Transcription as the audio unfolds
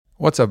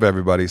What's up,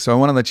 everybody? So I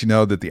want to let you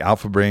know that the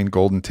Alpha Brain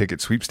Golden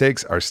Ticket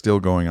Sweepstakes are still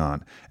going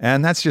on.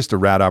 And that's just a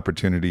rad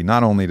opportunity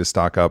not only to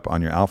stock up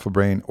on your Alpha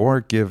Brain or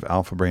give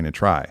Alpha Brain a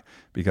try.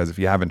 Because if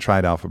you haven't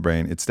tried Alpha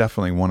Brain, it's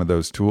definitely one of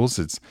those tools.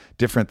 It's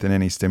different than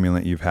any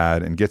stimulant you've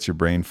had and gets your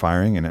brain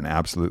firing in an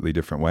absolutely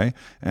different way.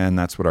 And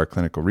that's what our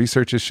clinical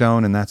research has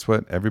shown. And that's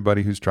what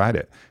everybody who's tried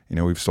it. You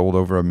know, we've sold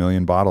over 1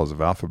 million bottles of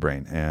Alpha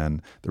Brain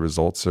and the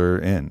results are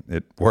in.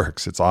 It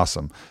works. It's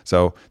awesome.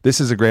 So this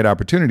is a great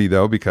opportunity,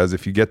 though, because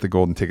if you get the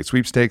Golden Ticket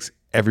Sweepstakes,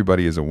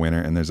 everybody is a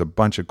winner. And there's a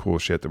bunch of cool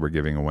shit that we're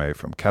giving away,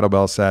 from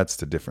kettlebell sets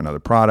to different other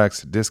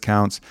products, to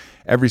discounts.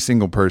 Every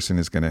single person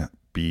is going to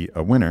be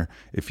a winner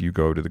if you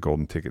go to the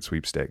Golden Ticket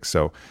Sweepstakes.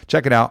 So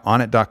check it out,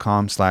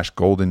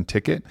 onnit.com/golden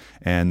ticket,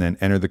 and then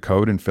enter the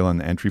code and fill in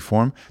the entry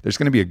form. There's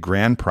going to be a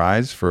grand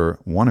prize for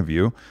one of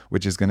you,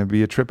 which is going to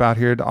be a trip out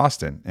here to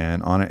Austin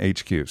and Onnit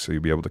HQ. So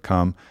you'll be able to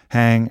come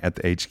hang at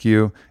the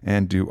HQ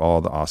and do all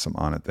the awesome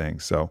Onnit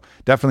things. So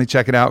definitely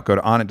check it out. Go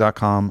to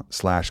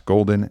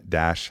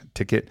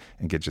onnit.com/golden-ticket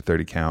and get your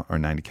 30 count or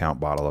 90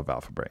 count bottle of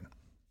Alpha Brain.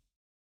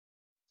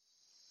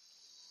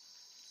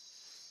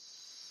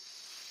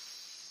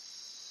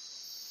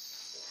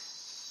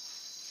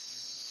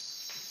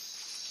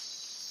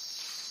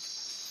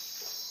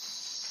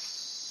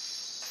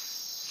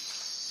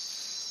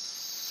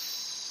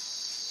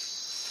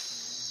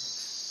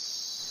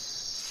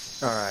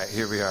 All right,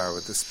 here we are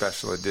with the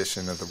special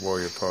edition of the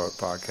Warrior Poet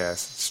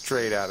Podcast,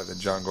 straight out of the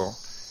jungle,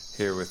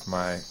 here with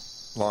my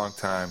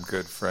longtime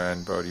good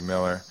friend, Bodie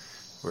Miller.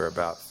 We're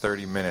about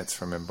 30 minutes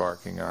from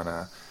embarking on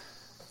a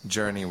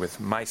journey with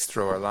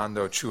Maestro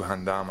Orlando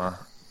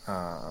Chuhandama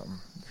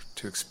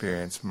to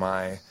experience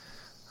my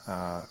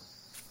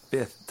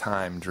fifth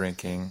time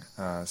drinking,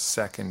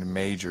 second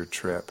major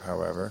trip,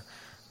 however.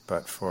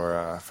 But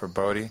for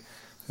Bodie,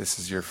 this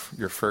is your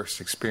first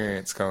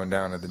experience going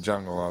down to the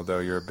jungle, although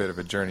you're a bit of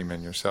a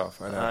journeyman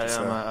yourself. I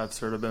am. I've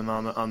sort of been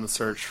on the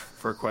search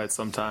for quite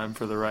some time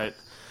for the right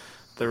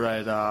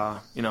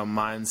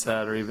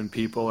mindset, or even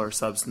people or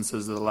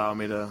substances that allow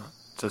me to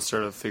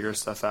sort of figure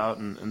stuff out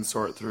and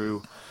sort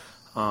through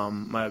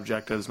my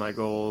objectives, my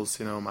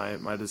goals,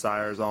 my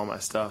desires, all my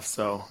stuff.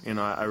 So,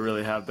 I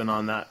really have been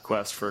on that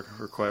quest for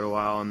quite a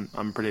while, and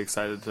I'm pretty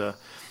excited to,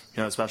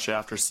 especially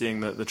after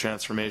seeing the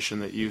transformation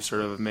that you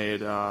sort of have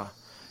made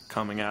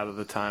coming out of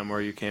the time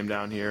where you came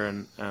down here,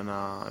 and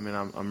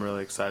I'm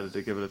really excited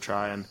to give it a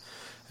try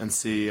and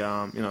see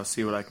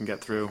see what I can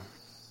get through.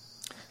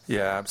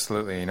 Yeah,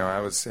 absolutely. I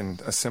was in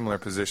a similar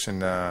position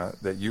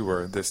that you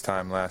were this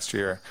time last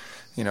year.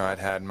 I'd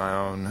had my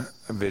own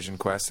vision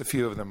quest, a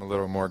few of them a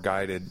little more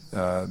guided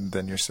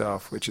than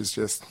yourself, which is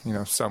just,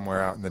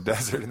 somewhere out in the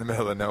desert in the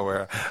middle of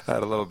nowhere. I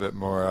had a little bit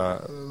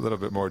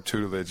more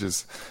tutelage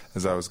as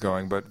I was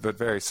going, but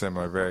very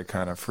similar, very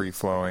kind of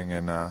free-flowing,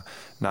 and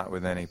not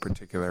with any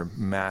particular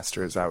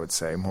masters, I would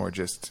say, more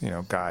just,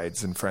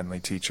 guides and friendly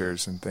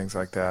teachers and things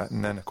like that.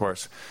 And then, of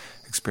course,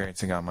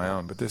 experiencing on my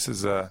own. But this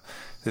is a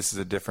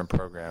different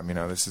program.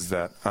 This is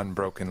that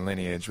unbroken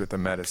lineage with a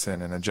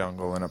medicine and a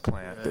jungle and a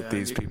plant that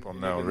these people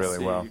know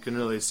really well. You can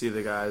really see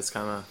the guys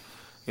kind of,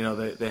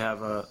 they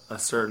have a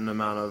certain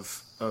amount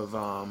of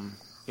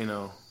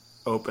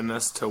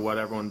openness to what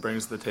everyone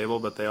brings to the table,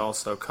 but they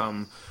also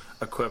come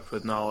equipped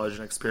with knowledge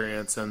and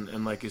experience.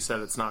 And like you said,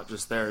 it's not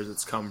just theirs.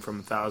 It's come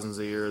from thousands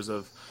of years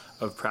of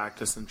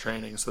practice and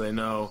training. So they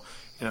know,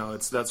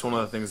 that's one of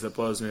the things that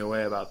blows me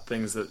away about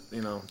things that,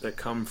 that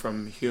come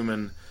from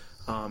human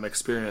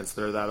experience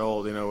that are that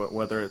old,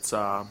 whether it's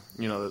some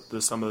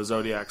of the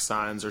zodiac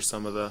signs, or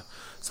some of the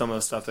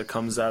stuff that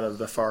comes out of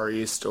the Far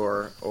East,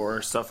 or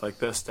stuff like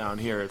this down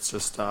here. It's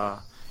just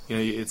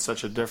it's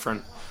such a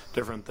different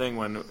thing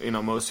when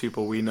most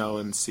people we know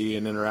and see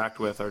and interact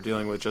with are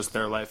dealing with just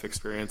their life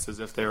experiences.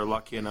 If they were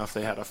lucky enough,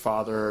 they had a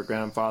father or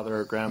grandfather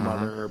or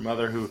grandmother or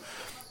mother who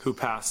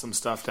passed some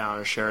stuff down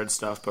or shared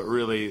stuff. But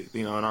really,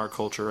 in our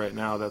culture right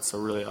now, that's a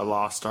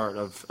lost art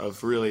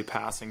of really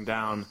passing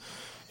down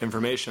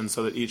information,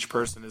 so that each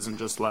person isn't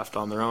just left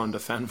on their own to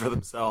fend for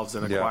themselves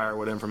and acquire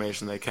what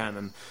information they can.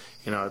 And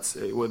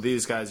with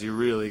these guys, you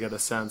really get a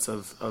sense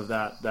of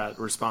that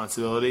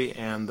responsibility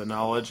and the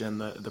knowledge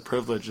and the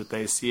privilege that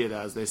they see it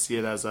as. They see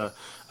it as a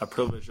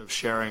privilege of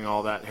sharing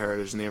all that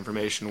heritage and the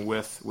information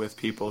with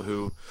people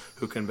who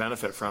can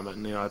benefit from it.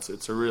 And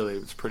it's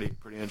pretty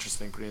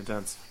interesting, pretty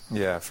intense.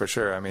 Yeah, for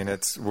sure. I mean,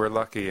 we're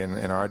lucky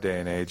in our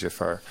day and age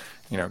if our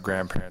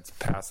grandparents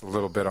pass a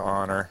little bit of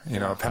honor,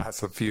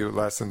 pass a few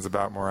lessons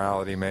about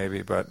morality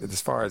maybe. But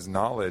as far as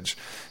knowledge,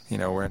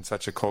 we're in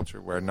such a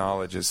culture where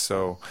knowledge is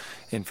so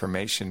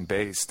information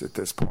based at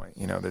this point.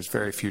 There's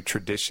very few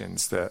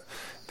traditions that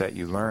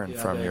you learn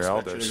from your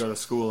elders. They expect you to go to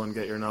school and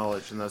get your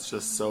knowledge, and that's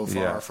just so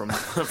far from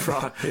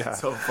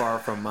so far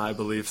from my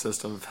belief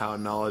system of how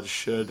knowledge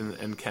should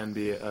and can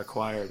be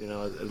acquired.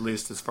 At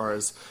least as far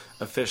as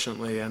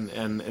efficiently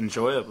and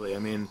enjoyably. I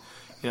mean,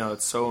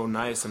 it's so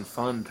nice and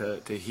fun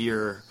to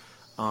hear,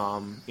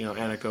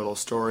 anecdotal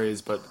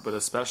stories, but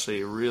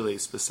especially really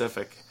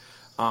specific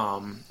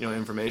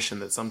information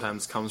that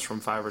sometimes comes from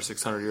 500 or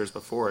 600 years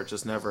before. It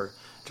just never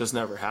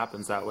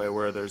happens that way,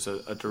 where there's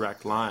a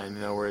direct line,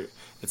 where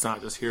it's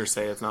not just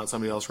hearsay, it's not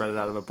somebody else read it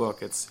out of a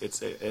book, it's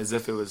as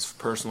if it was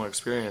personal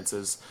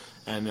experiences.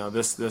 And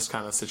this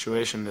kind of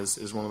situation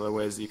is one of the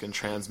ways that you can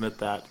transmit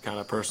that kind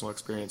of personal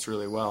experience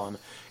really well. And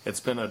it's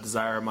been a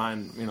desire of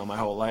mine, my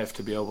whole life,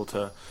 to be able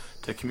to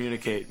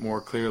communicate more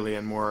clearly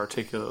and more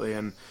articulately,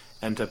 and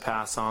to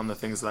pass on the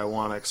things that I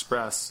want to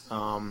express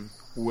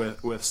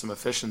with some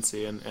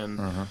efficiency. It's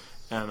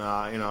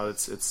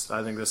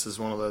I think this is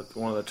one of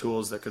the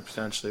tools that could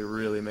potentially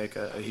really make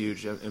a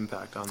huge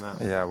impact on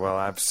that. Yeah, well,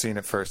 I've seen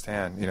it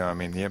firsthand.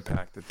 The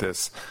impact that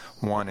this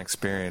one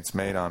experience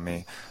made on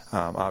me.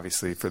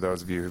 Obviously, for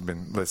those of you who've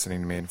been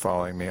listening to me and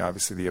following me,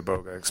 obviously the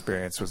Iboga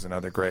experience was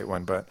another great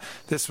one. But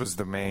this was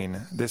the main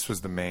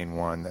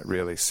one that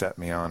really set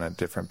me on a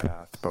different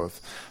path,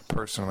 both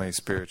personally,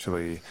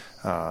 spiritually,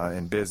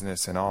 in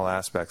business, in all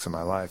aspects of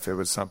my life. It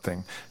was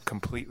something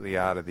completely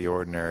out of the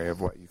ordinary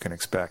of what you can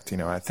expect.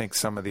 I think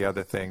some of the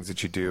other things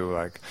that you do,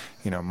 like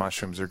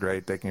mushrooms are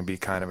great. They can be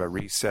kind of a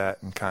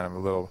reset and kind of a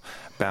little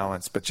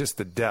balance, but just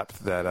the depth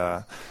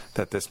that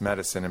this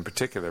medicine in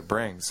particular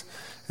brings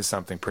is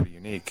something pretty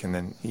unique. And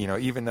then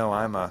even though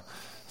I'm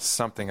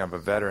something of a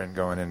veteran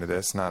going into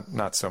this,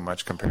 not so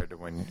much compared to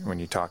when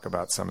you talk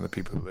about some of the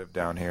people who live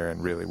down here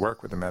and really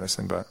work with the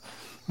medicine, but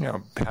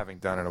having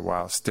done it a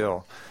while,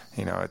 still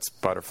it's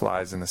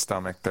butterflies in the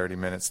stomach 30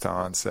 minutes to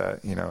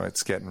onset.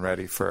 It's getting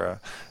ready for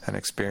an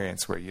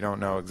experience where you don't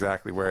know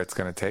exactly where it's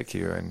going to take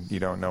you and you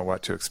don't know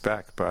what to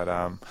expect, but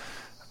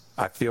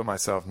I feel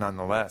myself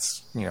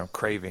nonetheless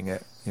craving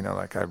it.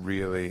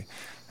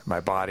 My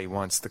body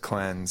wants the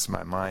cleanse,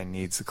 my mind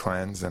needs the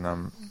cleanse, and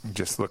I'm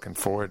just looking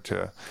forward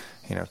to,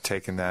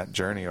 taking that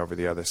journey over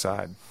the other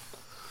side.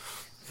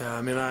 Yeah,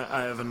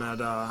 I haven't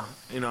had,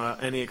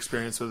 any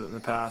experience with it in the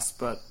past,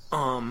 but,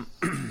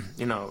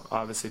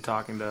 obviously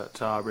talking to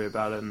Aubrey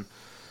about it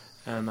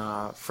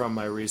and from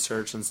my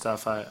research and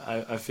stuff,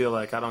 I feel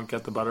like I don't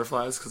get the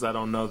butterflies because I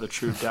don't know the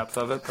true depth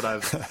of it, but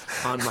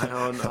I've, on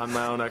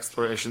my own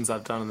explorations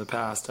I've done in the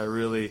past, I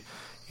really,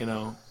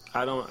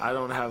 I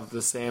don't have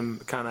the same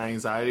kind of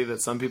anxiety that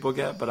some people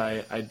get, but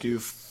I do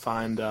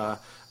find a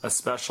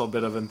special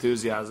bit of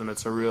enthusiasm.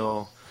 It's a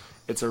real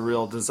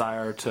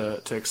desire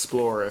to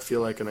explore. I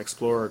feel like an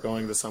explorer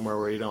going to somewhere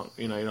where you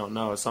don't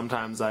know.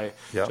 Sometimes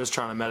just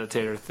trying to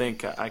meditate or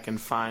think, I can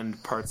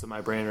find parts of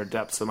my brain or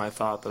depths of my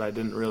thought that I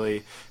haven't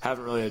really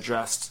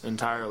addressed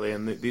entirely.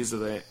 And these are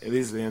the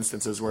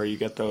instances where you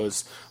get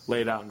those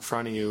laid out in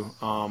front of you,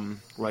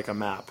 like a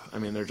map.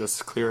 They're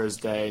just clear as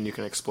day, and you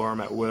can explore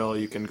them at will.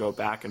 You can go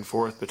back and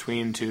forth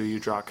between two. You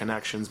draw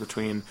connections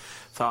between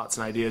thoughts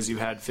and ideas you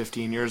had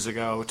 15 years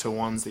ago to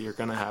ones that you're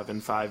going to have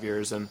in 5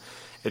 years, and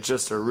it's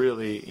just a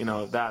really,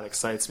 that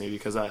excites me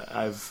because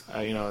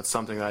it's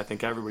something that I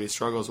think everybody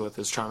struggles with,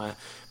 is trying to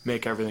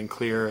make everything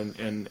clear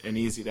and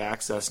easy to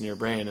access in your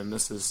brain. And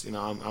this is,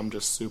 I'm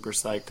just super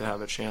psyched to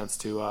have a chance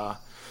to have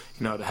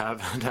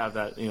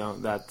that,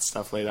 that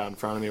stuff laid out in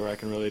front of me where I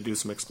can really do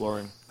some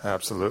exploring.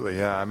 Absolutely,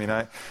 yeah.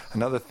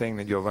 Another thing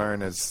that you'll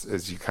learn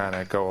as you kind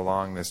of go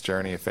along this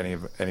journey, if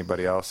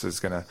anybody else is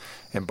going to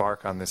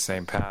embark on this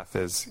same path,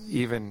 is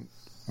even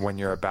when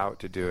you're about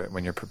to do it,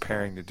 when you're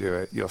preparing to do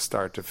it, you'll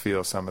start to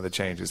feel some of the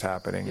changes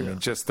happening. Yeah.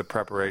 Just the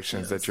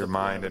preparations that your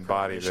mind and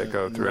body that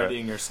go through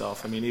readying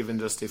yourself. Even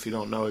just if you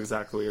don't know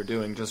exactly what you're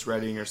doing, just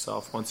readying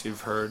yourself. Once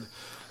you've heard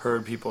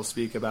people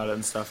speak about it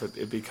and stuff,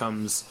 it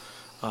becomes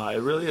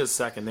it really is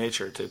second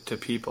nature to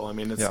people.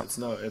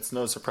 It's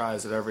no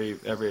surprise that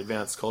every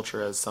advanced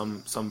culture has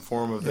some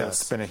form of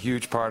this. It's been a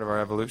huge part of our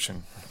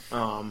evolution.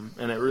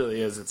 And it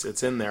really is.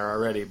 It's in there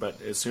already.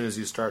 But as soon as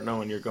you start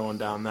knowing you're going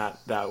down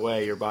that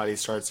way, your body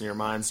starts and your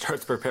mind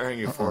starts preparing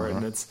you for it,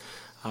 and it's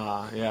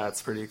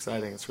it's pretty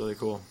exciting. It's really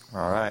cool.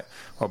 All right.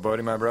 Well,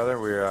 Bodhi, my brother,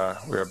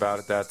 we're about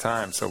at that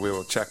time, so we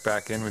will check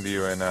back in with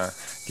you and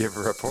give a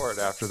report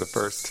after the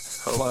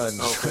first plunge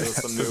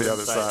to the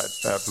other side.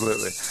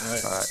 Absolutely.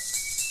 All right.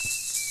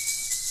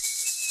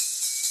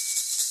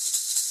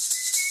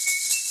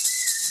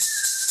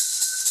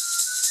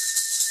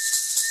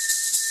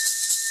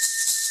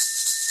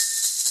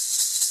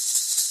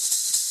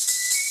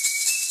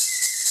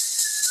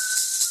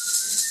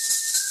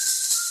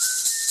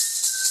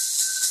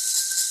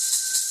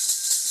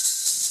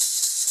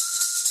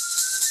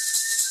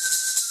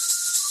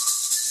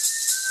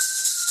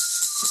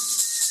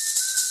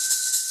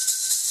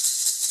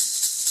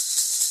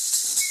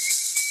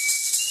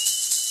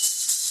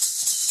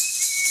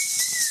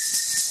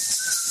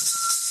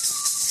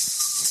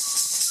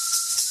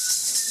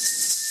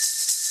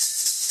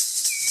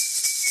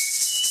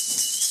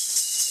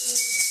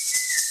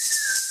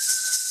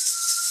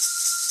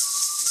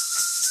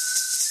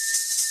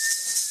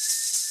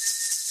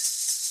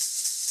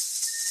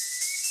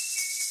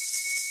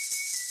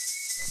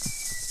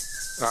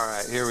 All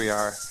right, here we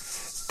are,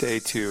 day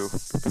 2,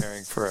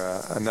 preparing for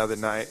another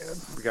night.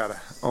 We got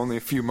only a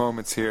few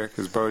moments here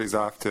because Bodhi's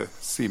off to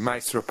see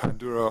Maestro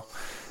Panduro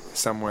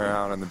somewhere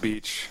out on the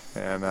beach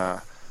and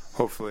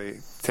hopefully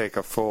take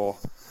a full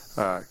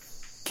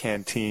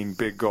canteen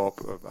big gulp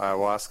of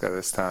ayahuasca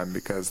this time,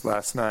 because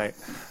last night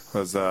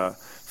was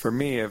for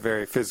me a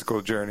very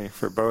physical journey,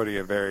 for Bodhi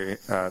a very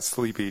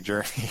sleepy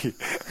journey,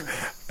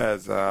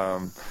 as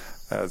the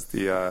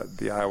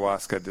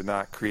ayahuasca did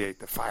not create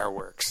the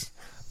fireworks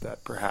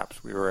that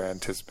perhaps we were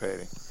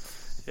anticipating.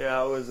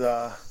 Yeah,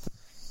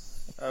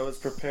 I was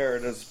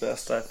prepared as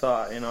best I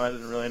thought. I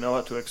didn't really know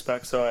what to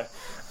expect, so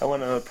I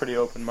went in with a pretty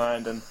open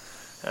mind and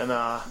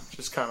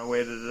just kind of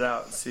waited it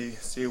out and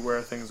see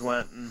where things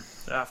went. And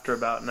after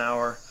about an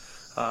hour,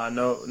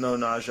 no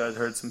nausea. I'd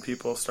heard some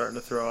people starting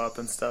to throw up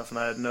and stuff, and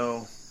I had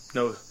no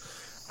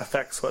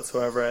effects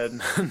whatsoever. I had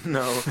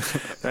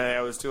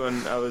I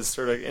was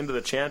sort of into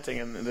the chanting,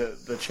 and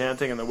the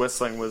chanting and the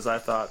whistling was, I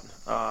thought,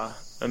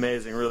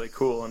 amazing, really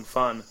cool and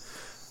fun,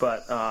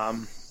 but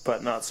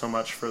not so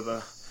much for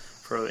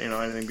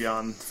anything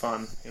beyond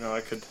fun.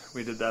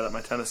 We did that at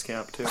my tennis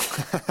camp too,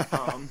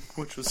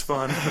 which was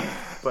fun.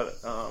 But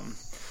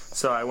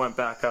so I went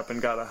back up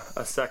and got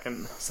a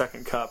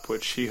second cup,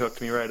 which he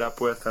hooked me right up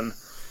with, and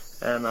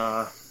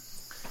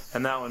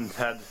that one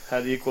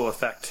had equal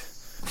effect.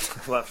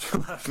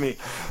 left me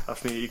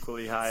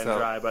equally high and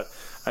dry. But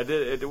I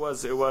did. It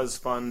was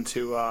fun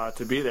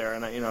to be there,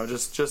 and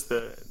just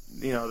the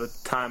the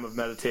time of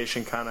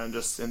meditation kind of and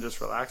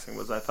just relaxing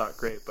was, I thought,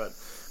 great. But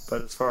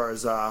as far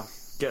as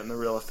getting the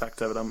real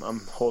effect of it,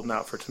 I'm holding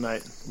out for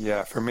tonight.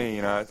 Yeah, for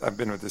me, I've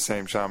been with the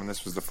same shaman.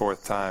 This was the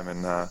fourth time,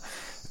 and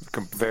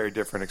very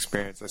different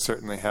experience. I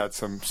certainly had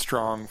some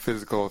strong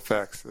physical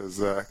effects, as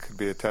could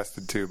be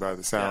attested to by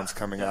the sounds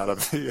coming out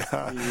of the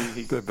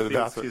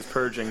bathroom. He's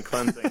purging,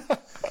 cleansing.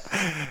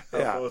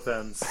 Both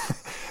ends.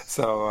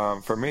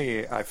 So for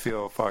me, I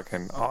feel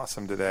fucking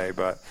awesome today.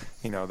 But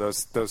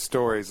those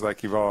stories,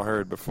 like you've all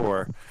heard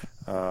before,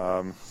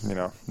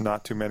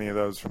 not too many of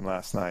those from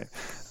last night.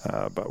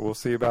 But we'll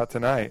see about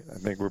tonight. I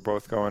think we're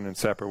both going in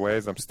separate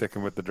ways. I'm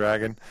sticking with the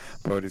dragon.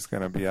 Bodhi's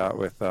going to be out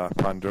with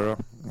Panduro,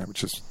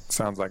 which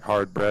sounds like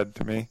hard bread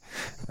to me,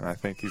 and I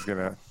think he's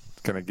going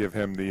to give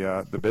him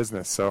the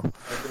business. So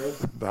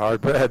the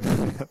hard bread.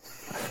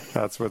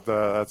 that's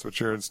what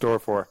you're in store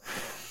for.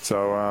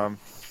 So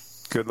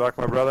good luck,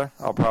 my brother.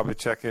 I'll probably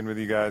check in with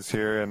you guys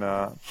here and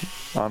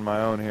on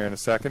my own here in a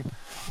second,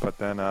 but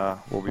then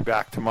we'll be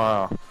back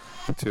tomorrow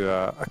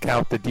to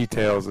account the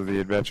details of the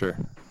adventure.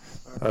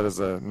 That is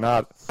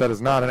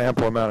not an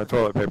ample amount of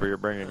toilet paper you're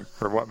bringing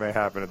for what may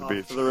happen at the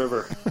beach. To the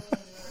river.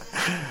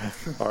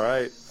 All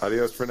right.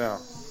 Adios for now.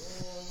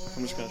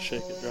 I'm just going to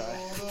shake it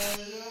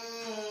dry.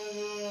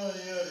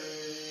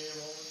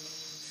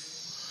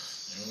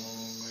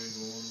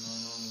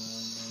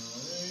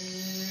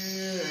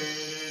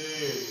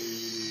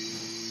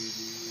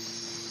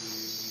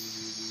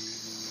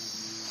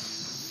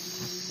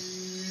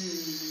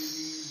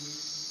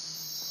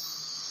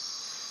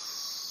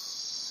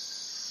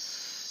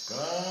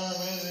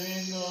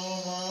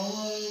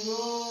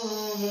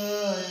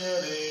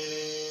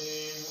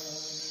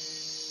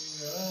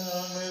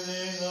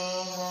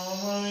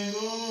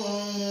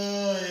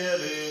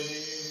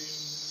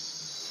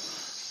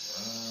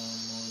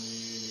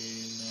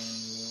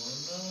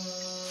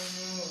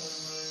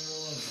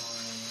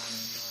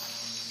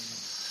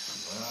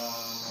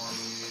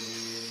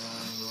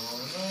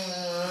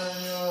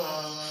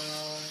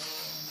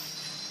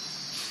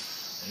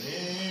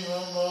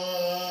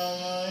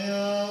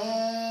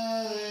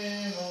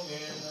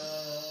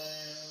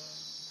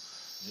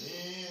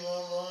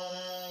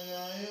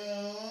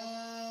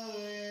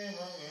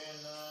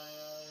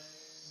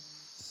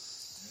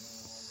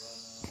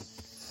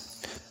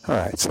 All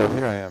right, so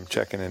here I am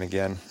checking in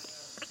again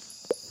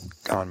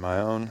on my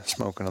own,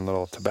 smoking a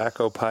little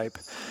tobacco pipe.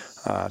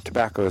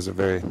 Tobacco is a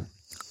very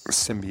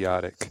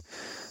symbiotic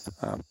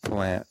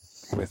plant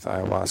with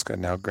ayahuasca.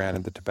 Now,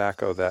 granted, the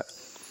tobacco that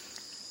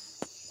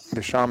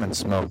the shamans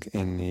smoke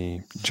in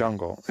the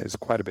jungle is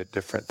quite a bit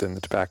different than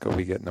the tobacco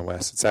we get in the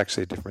West. It's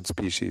actually a different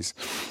species,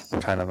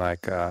 kind of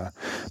like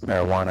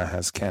marijuana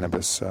has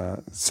cannabis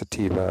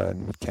sativa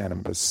and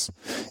cannabis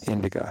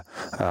indica,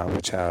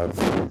 which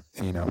have,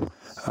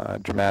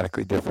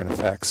 dramatically different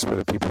effects for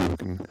the people who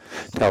can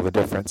tell the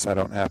difference. I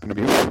don't happen to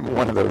be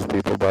one of those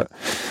people, but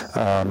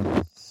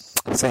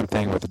same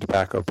thing with the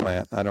tobacco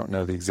plant. I don't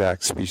know the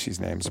exact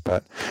species names,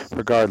 but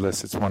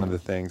regardless, it's one of the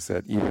things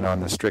that even on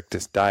the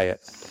strictest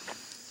diet,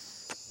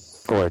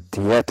 or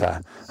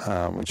dieta,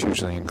 which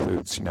usually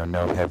includes,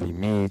 no heavy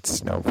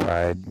meats, no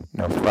fried,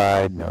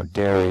 no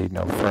dairy,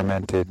 no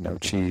fermented, no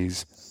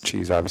cheese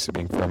obviously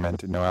being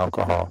fermented, no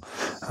alcohol,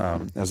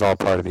 is all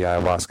part of the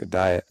ayahuasca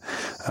diet.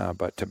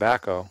 But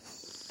tobacco,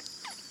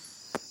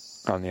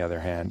 on the other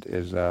hand,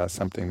 is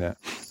something that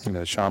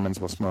the shamans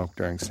will smoke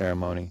during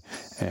ceremony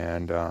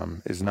and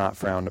is not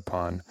frowned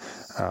upon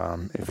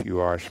if you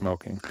are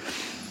smoking.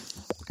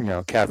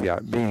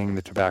 Caveat being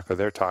the tobacco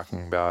they're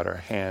talking about are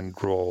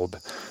hand-rolled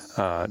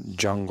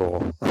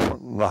jungle,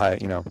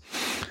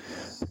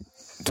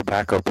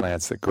 tobacco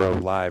plants that grow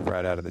live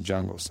right out of the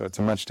jungle. So it's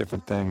a much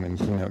different thing than,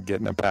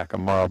 getting a pack of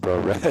Marlboro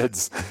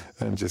Reds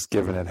and just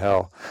giving it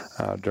hell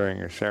during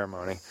your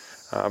ceremony.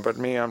 But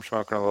me, I'm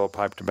smoking a little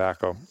pipe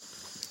tobacco.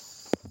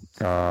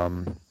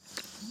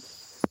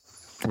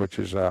 which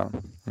is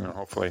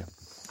hopefully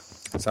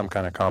some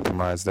kind of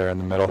compromise there in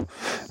the middle.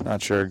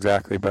 Not sure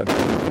exactly, but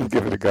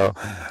give it a go.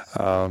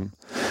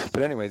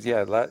 But anyways,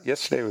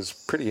 yesterday was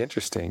pretty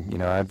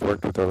interesting. I've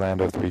worked with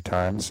Orlando 3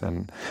 times,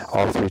 and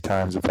all 3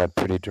 times have had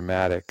pretty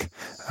dramatic,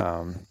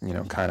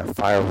 kind of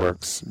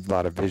fireworks, a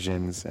lot of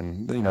visions,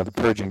 and, the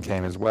purging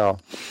came as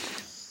well.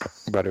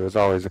 But it was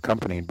always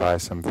accompanied by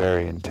some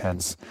very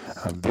intense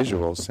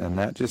visuals, and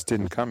that just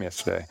didn't come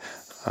yesterday.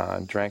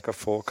 Drank a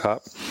full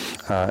cup.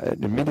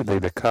 Admittedly,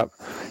 the cup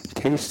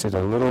tasted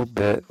a little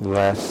bit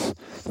less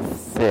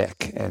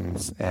thick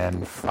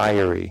and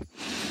fiery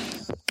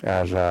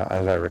as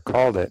I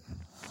recalled it.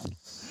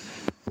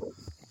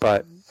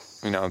 But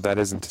that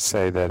isn't to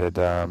say that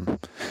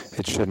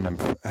it shouldn't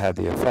have had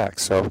the effect.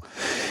 So,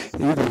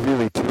 either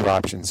really 2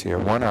 options here.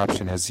 One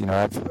option is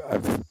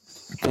I've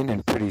been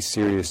in pretty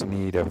serious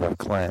need of a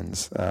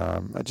cleanse.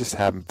 I just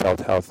haven't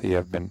felt healthy.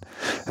 I've been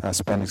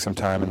spending some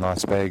time in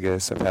Las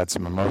Vegas. I've had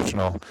some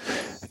emotional,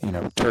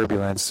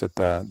 turbulence at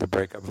the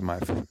breakup of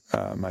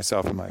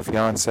myself and my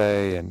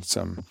fiance, and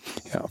some,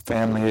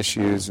 family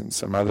issues and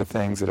some other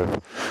things that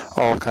have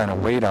all kind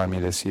of weighed on me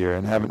this year,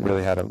 and haven't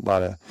really had a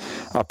lot of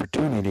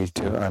opportunity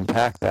to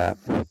unpack that.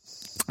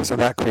 So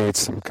that creates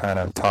some kind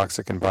of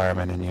toxic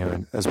environment in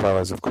you, as well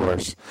as, of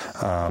course,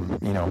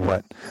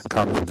 what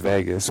comes with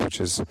Vegas,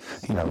 which is,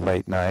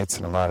 late nights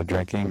and a lot of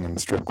drinking and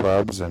strip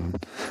clubs and,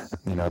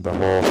 the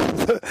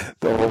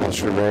whole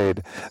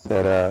charade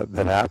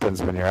that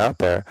happens when you're out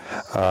there.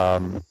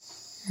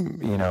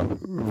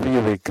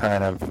 Really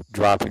kind of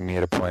dropping me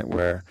at a point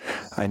where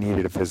I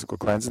needed a physical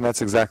cleanse, and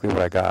that's exactly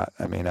what I got.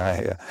 I mean,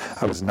 I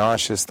was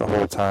nauseous the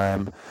whole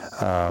time.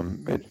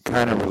 It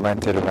kind of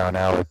relented around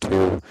hour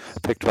 2,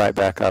 picked right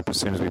back up as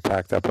soon as we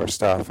packed up our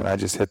stuff, and I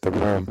just hit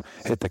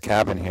the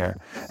cabin here,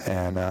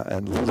 and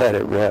let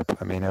it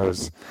rip. I mean, it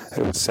was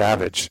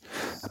savage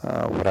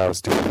what I was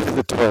doing to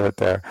the toilet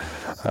there.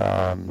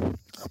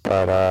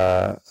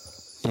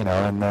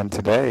 And then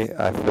today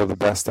I feel the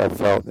best I've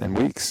felt in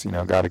weeks.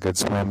 Got a good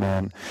swim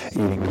in,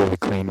 eating really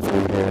clean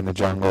food here in the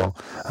jungle.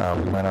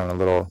 We went on a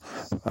little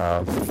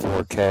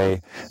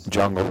 4K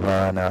jungle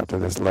run out to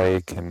this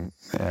lake, and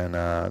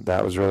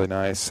that was really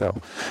nice. So,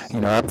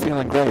 I'm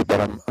feeling great, but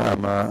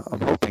I'm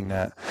hoping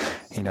that,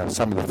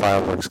 some of the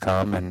fireworks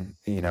come, and,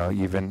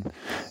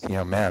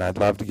 man, I'd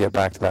love to get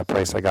back to that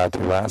place I got to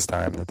last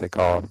time that they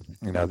call,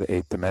 the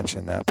 8th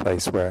dimension, that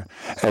place where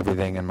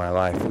everything in my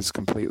life is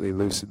completely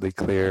lucidly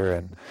clear,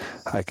 and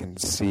I can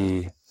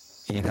see,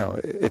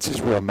 it's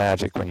just real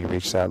magic when you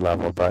reach that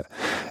level. But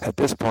at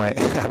this point,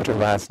 after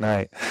last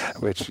night,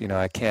 which,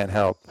 I can't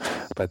help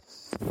but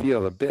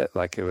feel a bit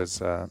like it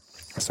was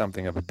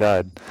something of a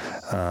dud,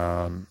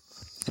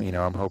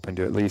 I'm hoping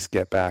to at least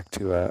get back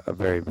to a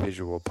very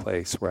visual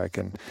place where I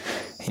can,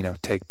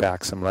 take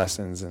back some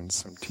lessons and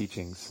some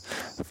teachings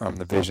from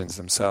the visions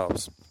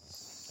themselves.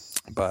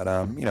 But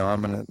I'm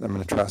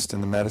gonna trust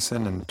in the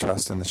medicine and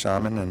trust in the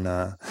shaman,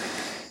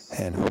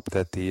 and hope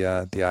that the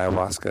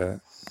ayahuasca,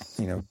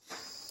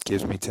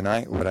 gives me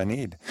tonight what I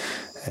need.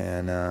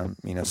 And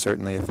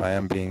certainly, if I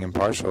am being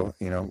impartial,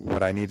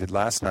 what I needed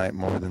last night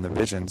more than the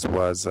visions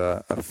was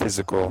a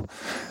physical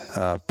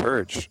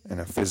purge and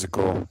a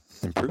physical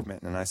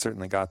improvement, and I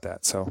certainly got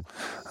that. So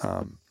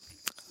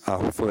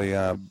hopefully,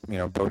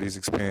 Bodhi's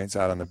experience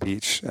out on the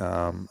beach,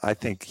 I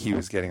think he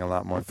was getting a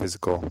lot more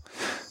physical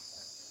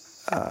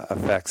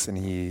effects than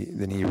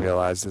he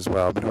realized as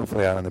well. But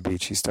hopefully out on the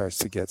beach he starts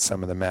to get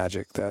some of the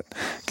magic that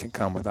can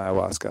come with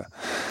ayahuasca.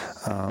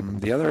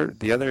 The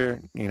other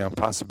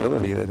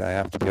possibility that I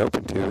have to be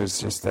open to is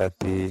just that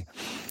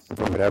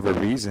for whatever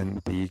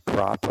reason, the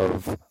crop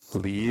of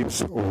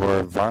leaves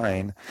or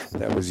vine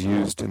that was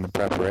used in the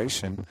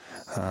preparation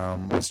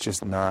was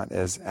just not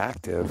as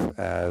active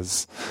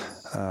as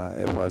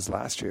it was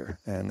last year,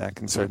 and that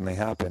can certainly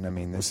happen. I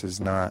mean,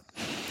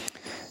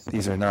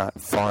 these are not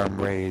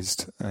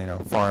farm-raised,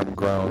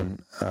 farm-grown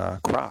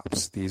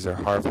crops. These are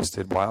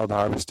wild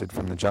harvested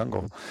from the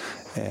jungle,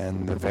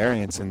 and the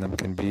variance in them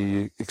can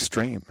be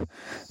extreme.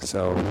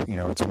 So,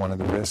 it's one of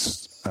the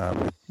risks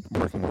with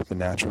working with the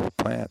natural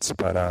plants.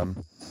 But,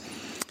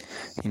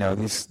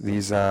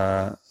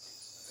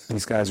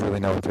 these guys really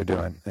know what they're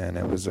doing, and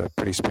it was a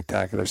pretty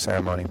spectacular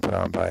ceremony put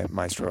on by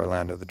Maestro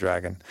Orlando the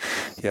Dragon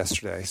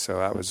yesterday. So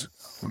that was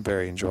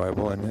very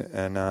enjoyable,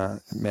 and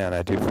man,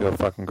 I do feel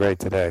fucking great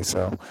today.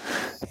 So,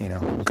 I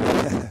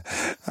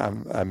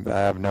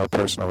have no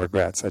personal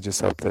regrets. I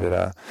just hope that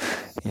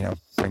it,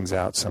 brings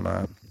out some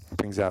of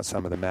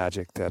the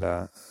magic that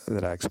I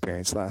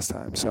experienced last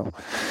time. So,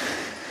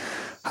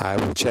 I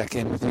will check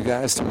in with you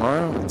guys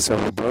tomorrow, and so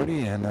will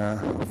Bodhi, and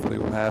hopefully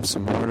we'll have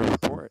some more to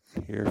report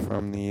here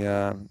from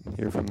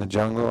the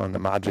jungle and the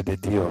Madre de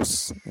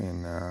Dios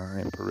in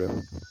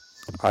Peru.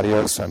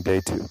 Adios on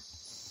day 2.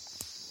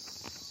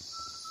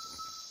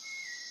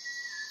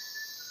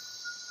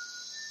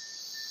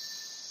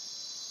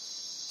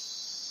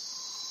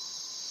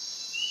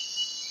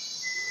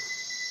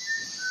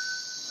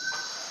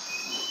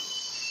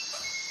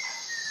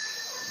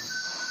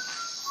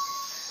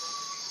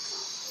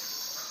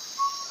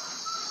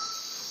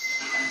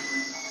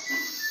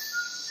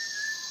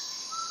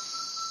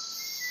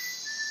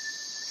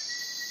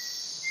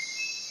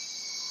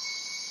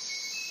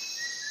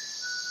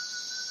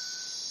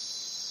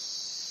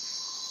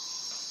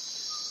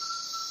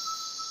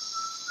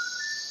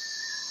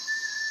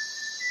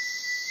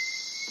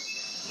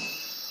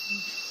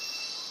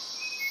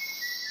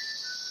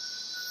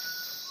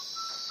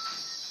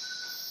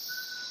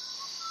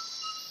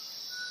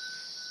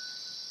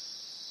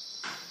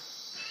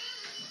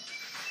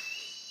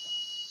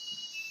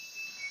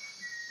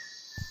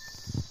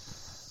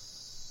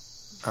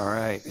 All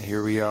right,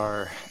 here we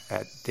are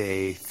at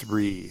day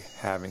 3,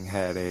 having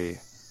had a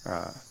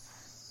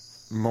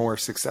more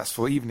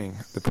successful evening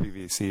the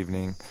previous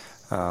evening.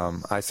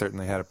 I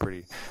certainly had a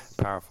pretty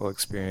powerful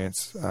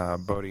experience.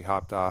 Bodhi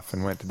hopped off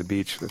and went to the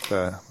beach with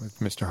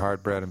Mr.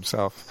 Hardbread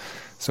himself.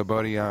 So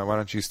Bodhi, why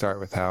don't you start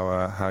with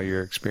how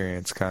your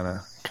experience kind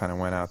of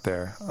went out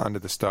there under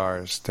the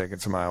stars, taking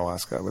some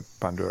ayahuasca with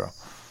Panduro?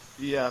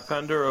 Yeah,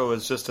 Panduro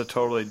was just a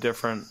totally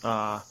different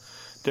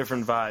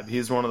vibe.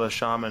 He's one of the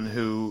shaman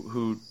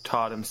who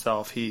taught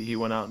himself. He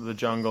went out into the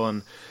jungle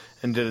and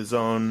did his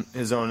own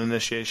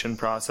initiation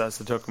process.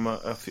 It took him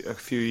a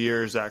few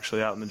years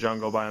actually out in the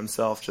jungle by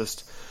himself,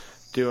 just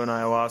doing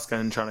ayahuasca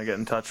and trying to get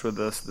in touch with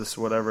this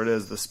whatever it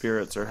is, the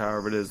spirits or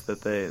however it is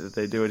that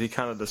they do it. He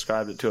kind of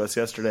described it to us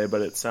yesterday,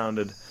 but it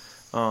sounded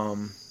a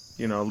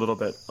little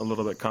bit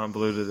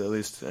convoluted, at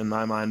least in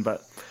my mind.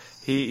 But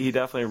he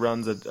definitely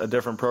runs a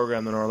different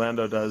program than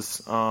Orlando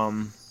does.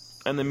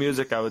 And the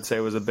music, I would say,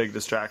 was a big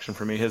distraction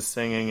for me. His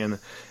singing and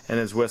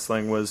his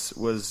whistling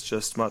was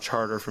just much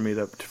harder for me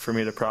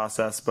to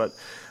process. But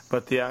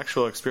the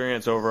actual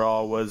experience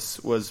overall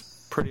was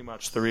pretty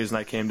much the reason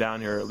I came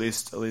down here, at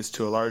least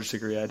to a large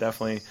degree. I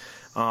definitely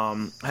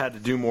had to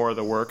do more of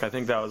the work. I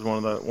think that was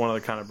one of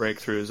the kind of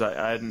breakthroughs.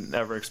 I hadn't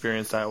never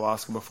experienced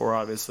ayahuasca before,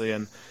 obviously,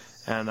 and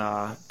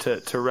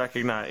to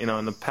recognize,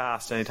 in the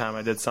past, anytime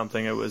I did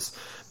something, it was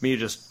me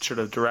just sort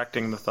of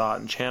directing the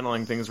thought and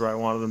channeling things where I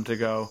wanted them to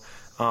go.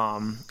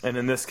 And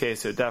in this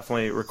case, it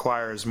definitely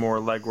requires more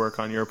legwork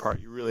on your part.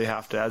 You really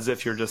have to, as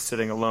if you're just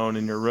sitting alone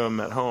in your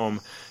room at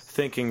home,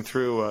 thinking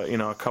through,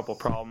 a couple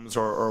problems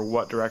or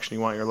what direction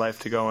you want your life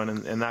to go in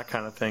and that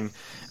kind of thing.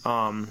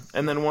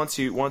 And then once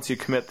you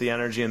commit the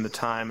energy and the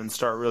time and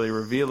start really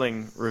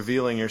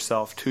revealing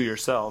yourself to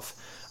yourself,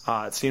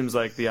 it seems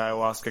like the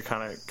ayahuasca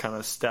kind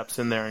of steps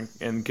in there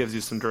and gives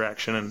you some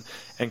direction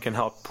and can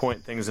help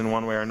point things in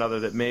one way or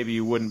another that maybe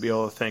you wouldn't be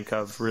able to think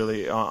of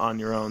really on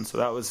your own. So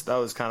that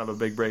was kind of a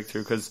big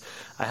breakthrough, because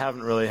I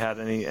haven't really had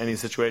any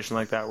situation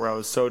like that where I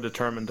was so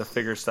determined to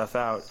figure stuff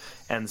out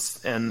and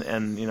had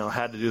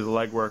to do the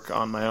legwork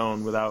on my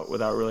own without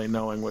really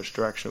knowing which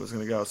direction it was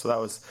going to go.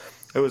 So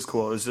it was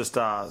cool. It was just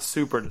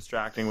super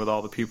distracting with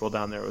all the people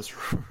down there. It was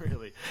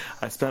really,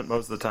 I spent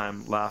most of the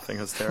time laughing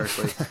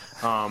hysterically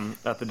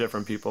at the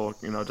different people,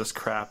 just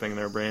crapping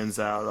their brains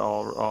out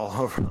all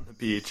over on the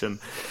beach and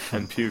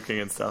puking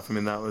and stuff. I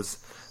mean, that was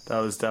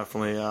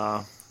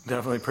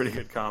definitely pretty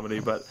good comedy.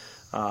 But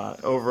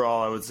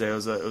overall, I would say it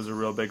was a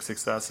real big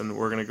success, and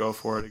we're going to go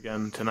for it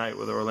again tonight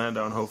with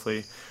Orlando and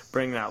hopefully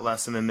bring that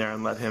lesson in there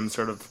and let him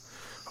sort of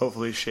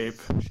hopefully shape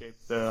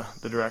the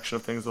direction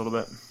of things a little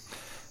bit.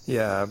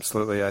 Yeah,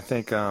 absolutely. I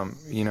think,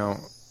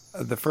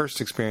 the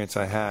first experience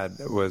I had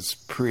was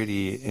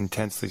pretty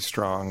intensely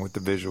strong with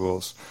the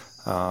visuals.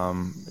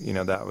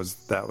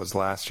 That was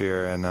last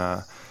year,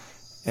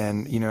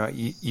 and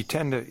you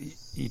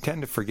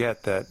tend to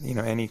forget that,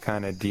 any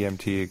kind of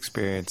DMT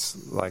experience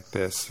like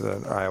this,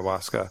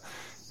 ayahuasca,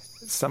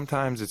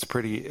 sometimes it's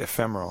pretty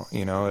ephemeral.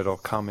 It'll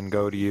come and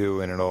go to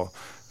you, and it'll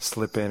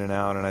slip in and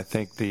out, and I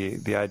think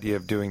the idea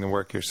of doing the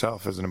work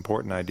yourself is an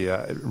important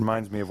idea. It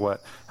reminds me of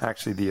what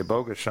actually the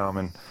Iboga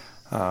shaman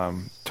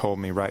told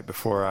me right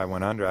before I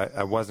went under.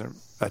 I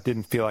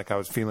didn't feel like I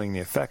was feeling the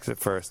effects at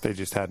first. They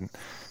just hadn't,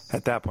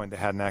 at that point, they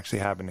hadn't actually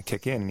happened to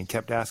kick in, and he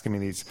kept asking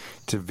me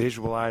to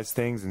visualize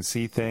things and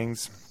see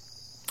things.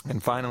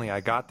 And finally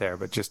I got there,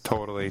 but just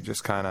totally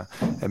just kind of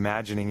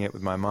imagining it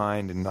with my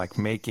mind and like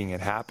making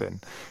it happen.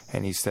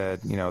 And he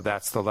said,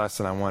 that's the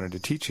lesson I wanted to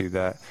teach you,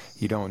 that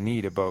you don't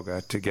need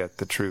Iboga to get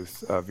the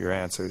truth of your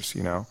answers,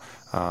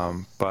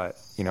 But,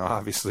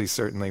 obviously,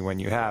 certainly when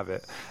you have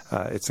it,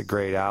 it's a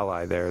great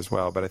ally there as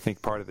well. But I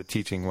think part of the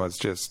teaching was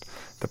just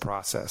the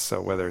process.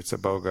 So whether it's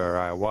Iboga or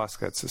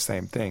ayahuasca, it's the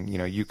same thing.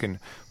 You can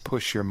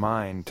push your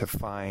mind to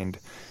find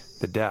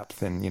the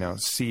depth and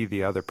see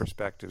the other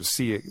perspectives,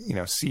 see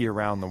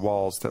around the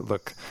walls that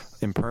look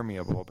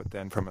impermeable, but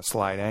then from a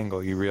slight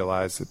angle you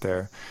realize that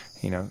they're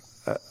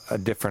a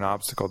different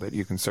obstacle that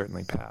you can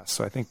certainly pass.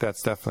 So I think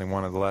that's definitely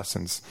one of the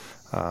lessons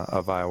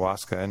of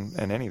ayahuasca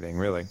and anything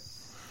really.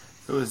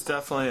 It was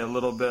definitely a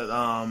little bit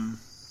of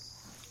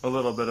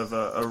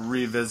a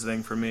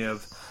revisiting for me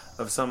of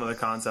some of the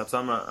concepts.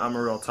 I'm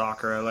a real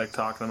talker. I like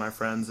talking to my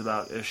friends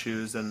about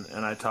issues, and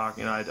I talk.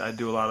 I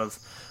do a lot of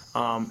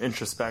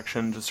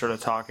introspection, just sort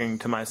of talking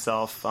to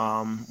myself,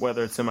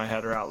 whether it's in my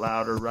head or out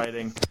loud or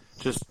writing,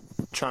 just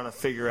trying to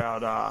figure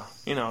out,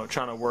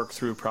 trying to work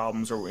through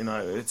problems, or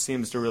it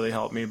seems to really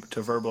help me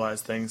to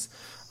verbalize things.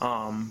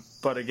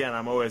 But again,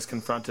 I'm always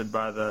confronted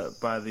by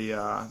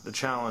the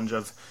challenge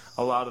of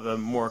a lot of the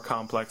more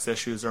complex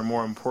issues or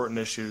more important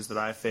issues that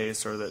I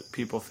face or that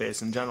people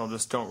face in general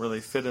just don't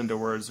really fit into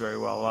words very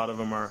well. A lot of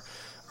them are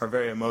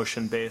very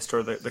emotion based,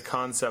 or the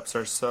concepts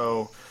are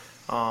so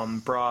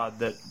broad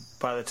that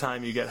by the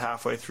time you get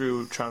halfway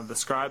through trying to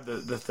describe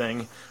the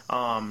thing,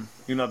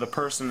 the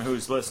person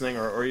who's listening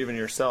or even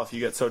yourself, you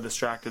get so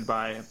distracted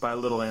by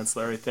little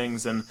ancillary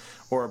things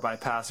or by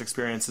past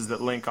experiences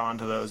that link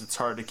onto those. It's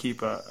hard to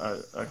keep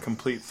a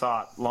complete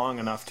thought long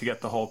enough to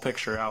get the whole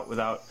picture out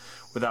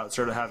without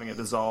sort of having it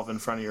dissolve in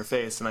front of your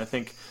face. And I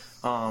think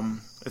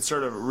it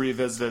sort of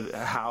revisited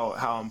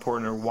how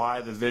important, or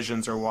why the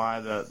visions, or why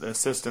the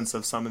assistance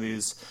of some of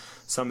these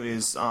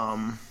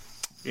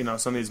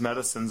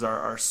medicines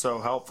are so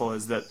helpful,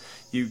 is that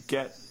you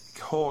get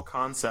whole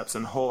concepts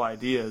and whole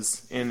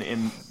ideas in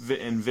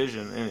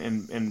vision,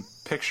 in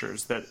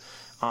pictures that,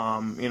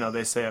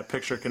 they say a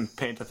picture can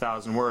paint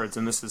 1,000 words,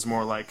 and this is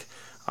more like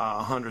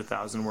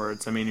 100,000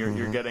 words. I mean,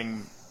 you're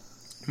getting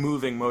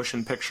moving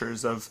motion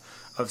pictures of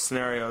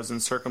scenarios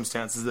and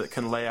circumstances that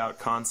can lay out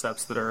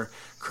concepts that are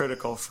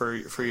critical for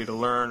you to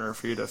learn or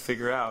for you to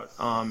figure out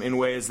in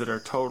ways that are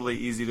totally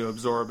easy to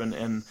absorb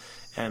and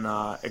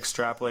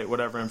extrapolate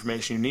whatever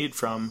information you need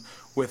from,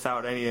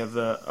 without any of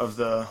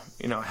the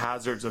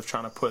hazards of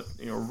trying to put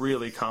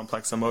really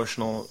complex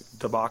emotional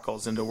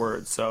debacles into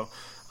words. So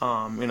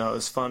it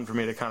was fun for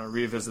me to kind of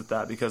revisit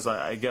that, because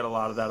I get a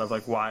lot of that of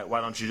like, why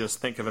don't you just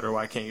think of it, or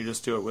why can't you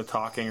just do it with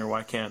talking, or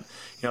why can't,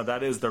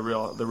 that is the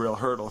real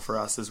hurdle for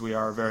us, is we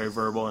are very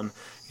verbal, and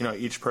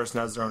each person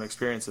has their own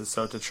experiences.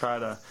 So to try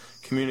to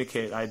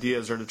communicate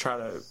ideas, or to try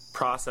to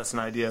process an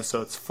idea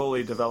so it's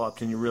fully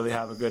developed and you really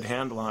have a good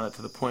handle on it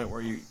to the point where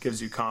it gives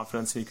you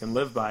confidence and you can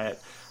live by it,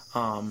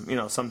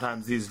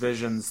 sometimes these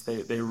visions,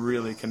 they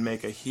really can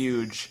make a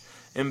huge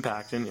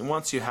impact, and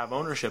once you have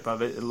ownership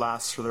of it, it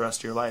lasts for the rest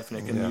of your life,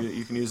 and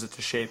you can use it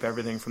to shape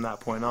everything from that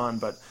point on.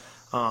 But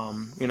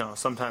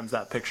sometimes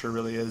that picture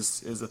really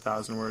is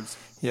 1,000 words.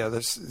 Yeah,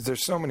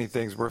 there's so many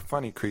things. We're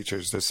funny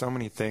creatures. There's so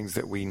many things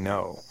that we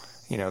know,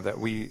 that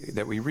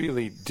we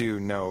really do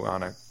know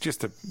on a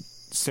just a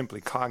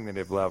simply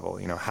cognitive level.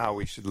 How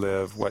we should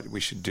live, what we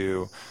should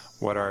do,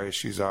 what our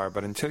issues are.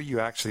 But until you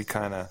actually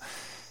kind of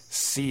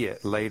see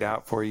it laid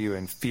out for you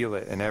and feel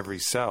it in every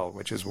cell,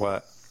 which is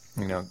what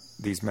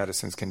these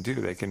medicines can do.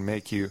 They can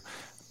make you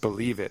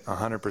believe it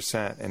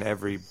 100% in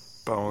every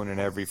bone and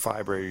every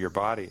fiber of your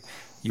body.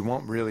 You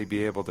won't really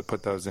be able to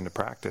put those into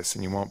practice,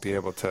 and you won't be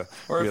able to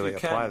really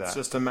apply that. It's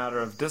just a matter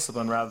of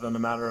discipline rather than a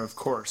matter of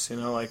course.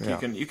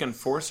 You can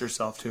force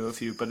yourself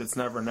to, but it's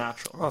never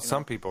natural. Well,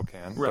 some people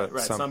can. Right.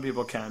 Some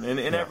people can,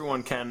 and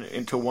everyone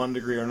can to one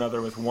degree or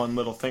another with one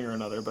little thing or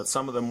another. But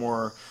some of the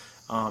more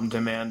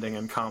demanding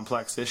and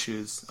complex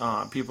issues,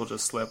 people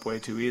just slip way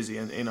too easy.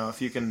 And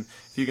if you can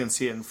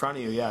see it in front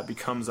of you, it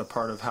becomes a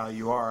part of how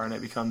you are, and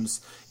it becomes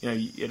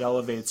it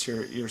elevates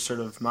your sort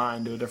of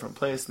mind to a different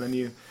place, and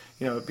then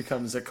it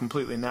becomes a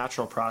completely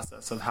natural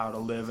process of how to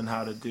live and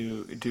how to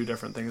do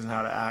different things and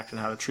how to act and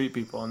how to treat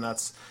people. And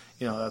that's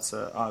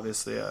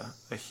obviously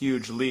a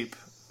huge leap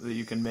that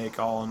you can make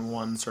all in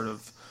one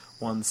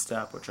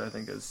step, which I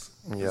think is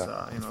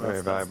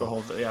very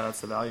valuable.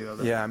 That's the value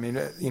of it. Yeah, I mean,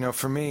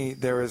 for me,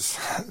 there was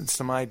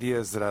some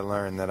ideas that I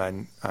learned that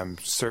I'm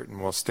certain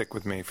will stick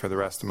with me for the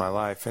rest of my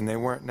life, and they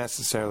weren't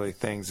necessarily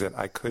things that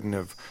I couldn't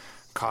have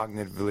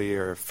cognitively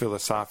or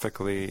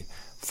philosophically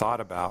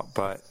thought about,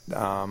 but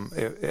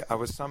I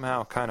was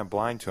somehow kind of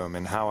blind to them,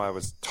 and how I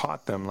was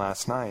taught them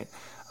last night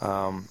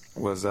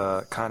was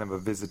kind of a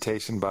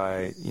visitation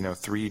by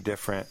 3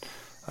 different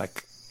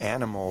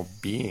animal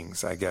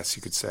beings, I guess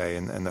you could say,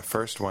 and the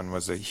first one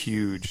was a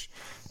huge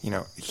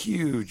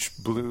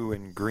blue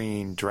and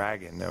green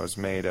dragon that was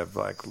made of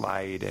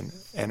light and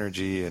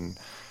energy, and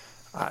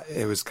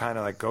it was kind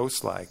of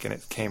ghost-like, and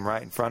it came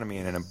right in front of me,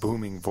 and in a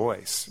booming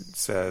voice it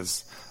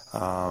says,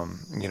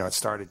 it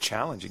started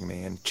challenging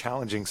me and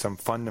challenging some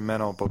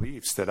fundamental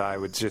beliefs that I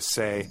would just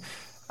say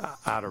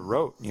out of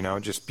rote,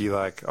 just be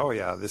like, oh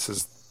yeah, this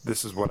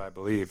is what I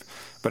believe.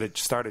 But it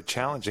started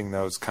challenging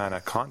those kind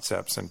of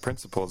concepts and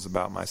principles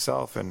about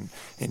myself, and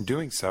in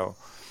doing so,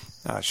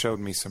 showed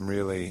me some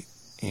really,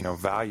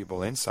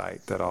 valuable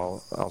insight that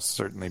I'll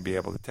certainly be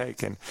able to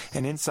take. And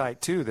an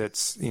insight too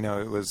that's,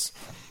 it was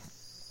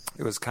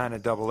kind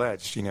of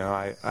double-edged.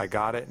 I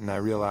got it, and I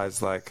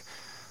realized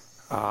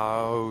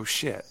oh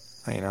shit,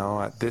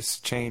 this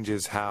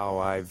changes how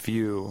I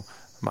view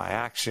my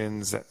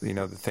actions,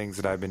 the things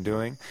that I've been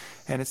doing.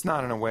 And it's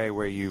not in a way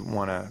where you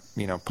want to,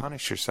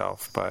 punish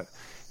yourself, but,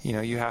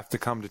 you have to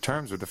come to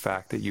terms with the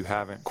fact that you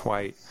haven't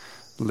quite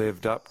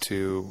lived up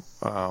to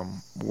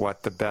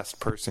what the best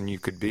person you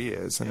could be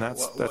is. And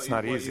that's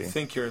not easy. You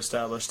think your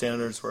established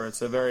standards were.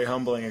 It's a very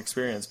humbling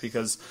experience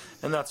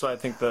and that's why I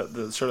think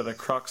the sort of the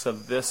crux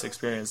of this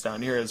experience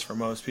down here is for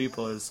most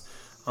people is,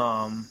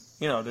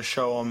 to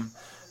show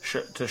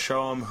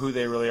them who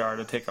they really are,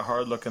 to take a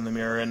hard look in the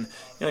mirror. And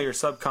your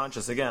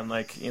subconscious, again,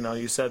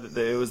 you said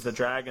that it was the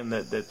dragon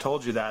that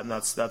told you that, and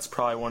that's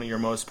probably one of your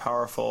most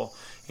powerful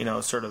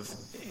sort of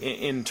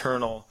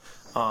internal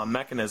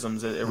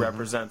mechanisms. It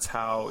represents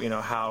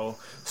how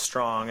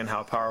strong and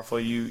how powerful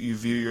you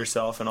view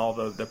yourself, and all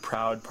the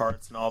proud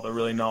parts and all the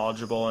really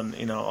knowledgeable, and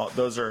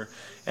those are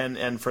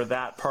and for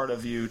that part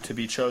of you to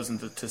be chosen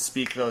to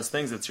speak those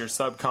things, it's your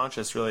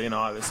subconscious really,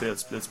 obviously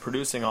it's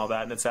producing all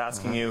that, and it's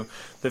asking you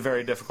the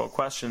very difficult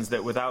questions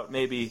that without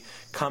maybe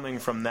coming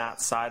from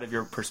that side of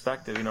your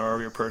perspective,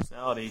 or your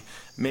personality,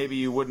 maybe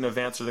you wouldn't have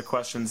answered the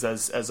questions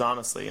as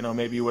honestly.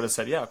 Maybe you would have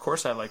said, yeah, of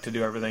course I like to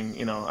do everything,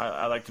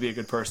 I like to be a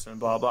good person, and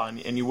blah blah, and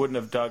and you wouldn't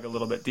have dug a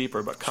little bit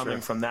deeper. But coming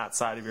Sure. from that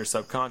side of your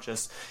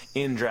subconscious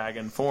in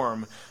dragon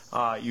form,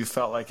 you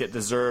felt like it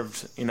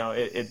deserved,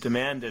 it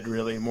demanded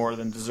really more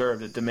than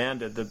deserved. It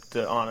demanded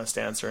the honest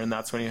answer, and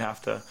that's when you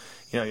have to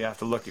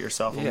look at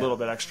yourself a little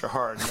bit extra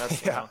hard. And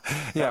that's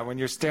when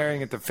you're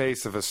staring at the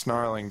face of a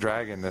snarling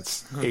dragon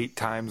that's 8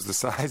 times the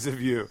size of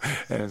you,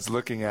 and it's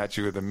looking at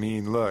you with a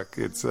mean look,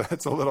 it's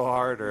a little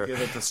harder. Give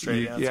it the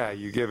straight answer. Yeah,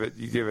 you give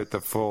it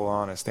the full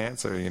honest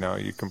answer.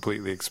 You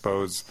completely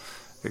expose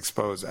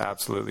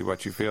absolutely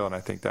what you feel, and I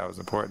think that was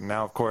important.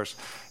 Now, of course,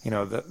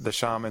 the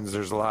shamans,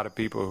 there's a lot of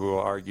people who will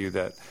argue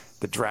that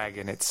the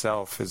dragon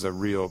itself is a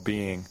real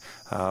being,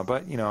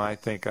 but I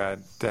think to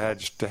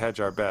hedge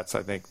our bets,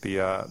 I think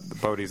the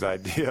Bodhi's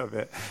idea of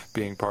it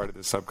being part of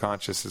the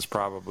subconscious is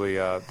probably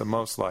the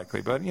most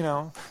likely. But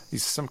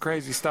some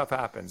crazy stuff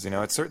happens.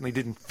 It certainly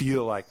didn't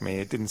feel like me.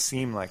 It didn't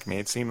seem like me.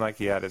 It seemed like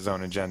he had his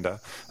own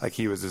agenda, like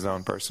he was his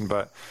own person.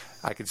 But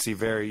I could see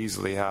very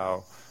easily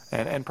how.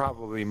 And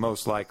probably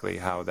most likely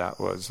how that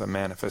was a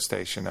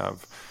manifestation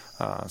of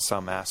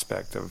some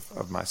aspect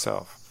of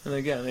myself. And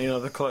again,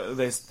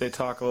 they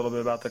talk a little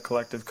bit about the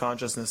collective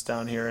consciousness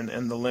down here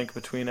and the link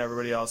between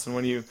everybody else. And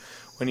when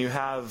you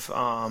have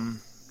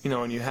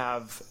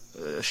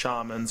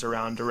shamans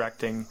around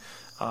directing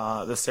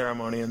the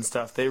ceremony and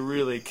stuff, they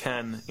really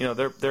can.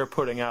 They're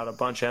putting out a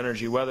bunch of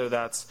energy, whether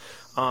that's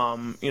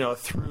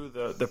through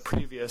the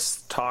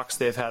previous talks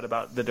they've had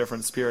about the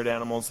different spirit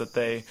animals that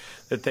they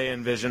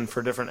envision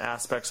for different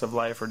aspects of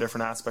life or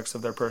different aspects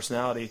of their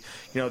personality.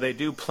 They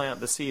do plant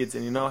the seeds,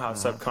 and how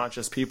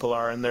subconscious people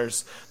are. And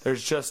there's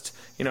just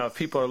if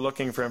people are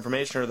looking for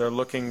information or they're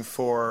looking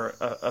for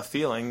a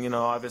feeling,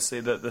 obviously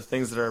the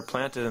things that are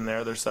planted in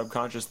there, their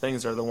subconscious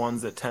things, are the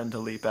ones that tend to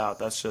leap out.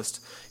 That's just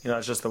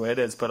that's just the way it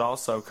is. But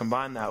also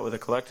combine that with a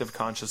collective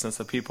consciousness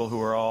of people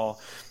who are all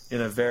in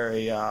a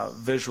very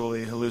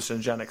visually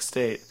hallucinogenic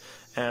state,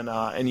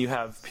 and you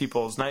have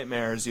people's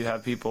nightmares, you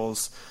have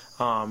people's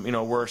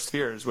worst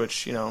fears,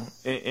 which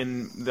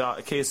in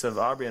the case of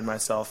Aubrey and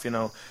myself,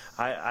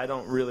 I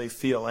don't really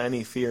feel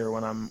any fear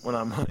when I'm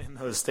in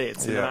those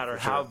states. No matter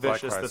how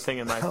vicious the thing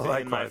in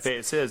my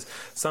face is,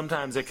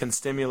 sometimes it can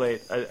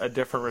stimulate a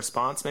different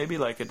response, maybe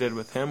like it did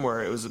with him,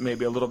 where it was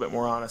maybe a little bit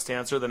more honest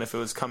answer than if it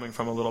was coming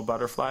from a little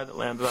butterfly that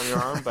landed on your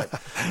arm. But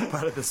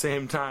at the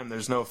same time,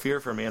 there's no fear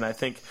for me. And I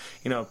think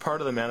part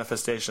of the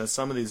manifestation of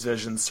some of these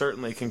visions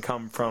certainly can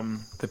come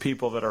from the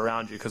people that are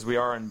around you, because we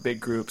are in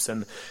big groups,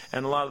 and a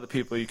lot of the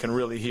people you can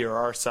really hear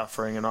are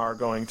suffering and are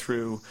going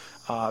through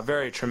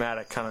very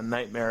traumatic, kind of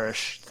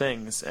nightmarish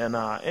things, and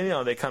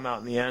they come out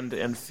in the end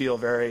and feel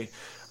very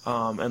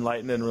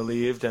enlightened and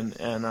relieved, and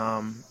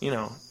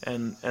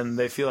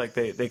they feel like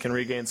they can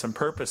regain some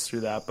purpose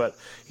through that. But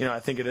I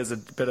think it is a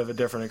bit of a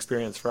different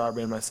experience for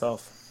Aubrey and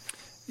myself.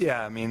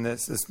 Yeah, I mean,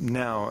 this is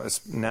now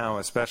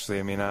especially.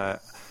 I mean, the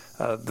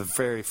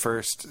very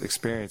first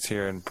experience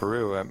here in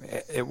Peru,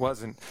 it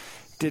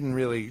didn't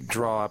really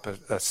draw up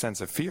a sense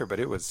of fear, but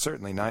it was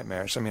certainly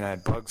nightmarish. I mean, I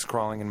had bugs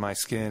crawling in my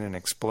skin and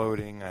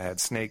exploding. I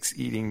had snakes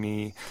eating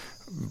me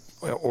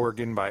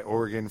organ by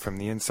organ from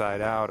the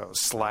inside out. I was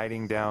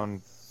sliding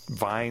down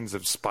vines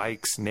of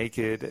spikes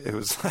naked. It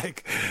was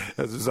like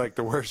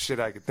the worst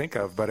shit I could think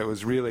of, but it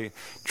was really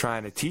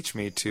trying to teach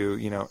me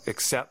to,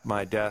 accept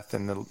my death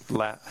and the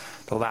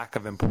lack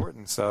of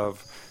importance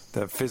of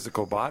the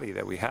physical body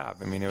that we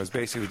have. I mean, it was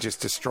basically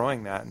just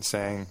destroying that and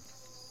saying,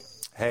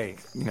 hey,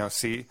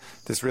 see,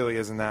 this really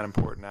isn't that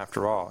important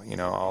after all.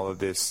 All of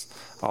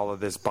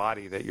this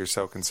body that you're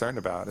so concerned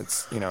about.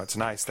 It's it's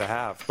nice to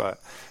have,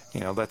 but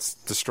let's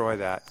destroy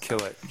that,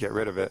 kill it, get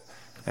rid of it,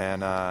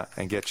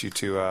 and get you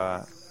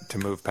to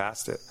move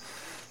past it.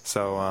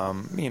 So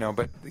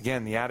but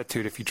again, the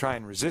attitude, if you try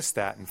and resist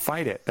that and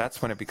fight it, that's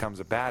when it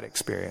becomes a bad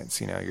experience.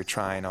 You're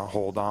trying to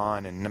hold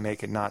on and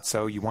make it not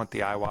so. You want the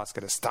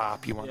ayahuasca to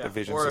stop. You want the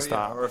visions to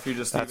stop. Or if you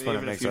just that's when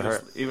it makes it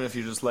hurt. Even if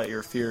you just let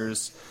your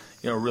fears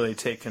really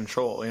take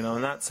control. In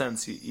that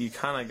sense, you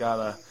kind of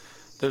gotta.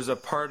 There's a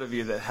part of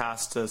you that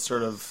has to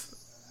sort of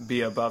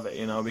be above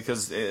it,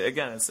 because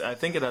I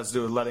think it has to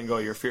do with letting go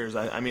of your fears.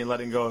 I mean,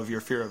 letting go of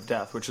your fear of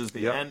death, which is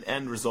the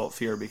end result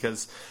fear,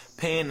 because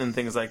pain and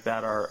things like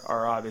that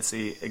are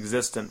obviously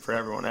existent for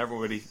everyone.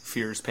 Everybody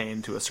fears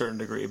pain to a certain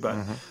degree, but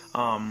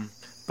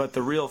but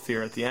the real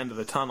fear at the end of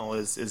the tunnel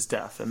is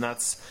death, and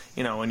that's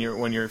when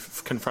you're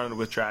confronted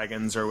with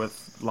dragons or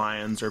with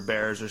lions or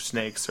bears or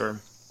snakes or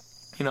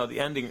the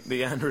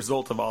end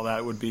result of all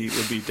that would be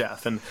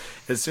death. And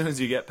as soon as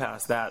you get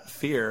past that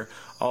fear,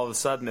 all of a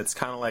sudden it's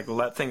kind of like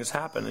let things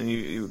happen, and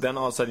you then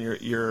all of a sudden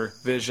your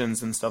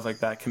visions and stuff like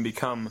that can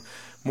become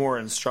more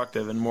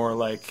instructive and more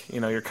like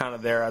you're kind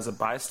of there as a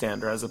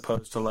bystander as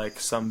opposed to like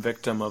some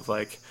victim of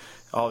like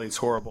all these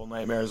horrible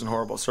nightmares and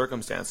horrible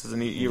circumstances.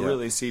 And you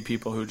really see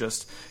people who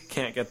just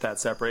can't get that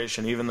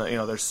separation, even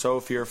though they're so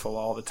fearful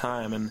all the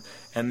time,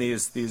 and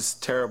these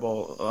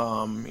terrible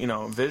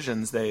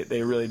visions,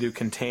 they really do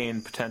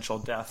contain potential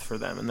death for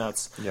them, and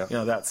that's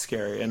that's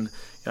scary. And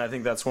I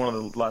think that's one of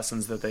the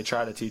lessons that they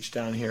try to teach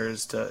down here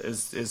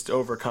is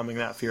overcoming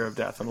that fear of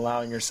death and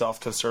allowing yourself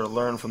to sort of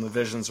learn from the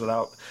visions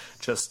without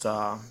just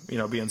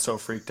being so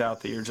freaked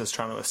out that you're just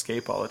trying to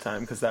escape all the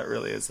time, because that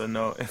really is a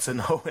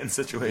no-win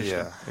situation.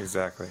 Yeah,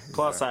 exactly.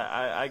 Plus,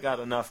 I got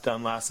enough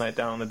done last night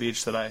down on the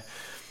beach that I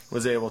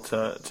was able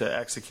to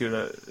execute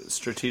a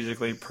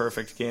strategically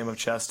perfect game of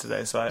chess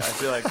today. So I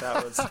feel like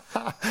that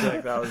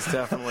was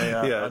definitely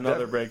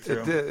another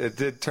breakthrough. It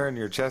did turn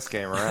your chess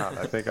game around.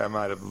 I think I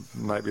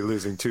might be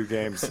losing 2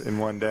 games in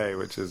one day,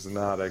 which is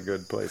not a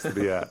good place to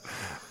be at.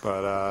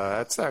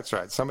 But that's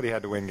right. Somebody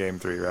had to win game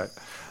 3, right?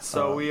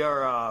 So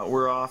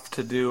we're off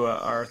to do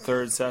our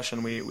third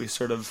session. We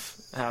sort of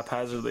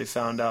haphazardly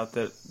found out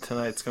that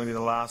tonight's going to be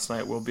the last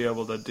night we'll be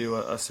able to do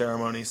a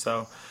ceremony.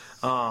 So.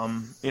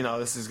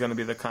 This is going to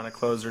be the kind of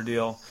closer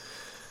deal.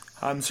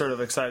 I'm sort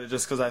of excited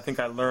just because I think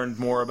I learned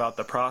more about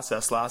the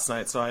process last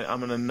night, so I'm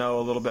going to know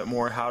a little bit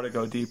more how to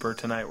go deeper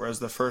tonight, whereas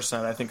the first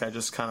night I think I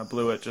just kind of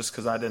blew it just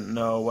because I didn't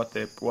know what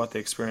the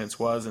experience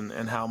was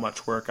and how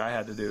much work I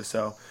had to do.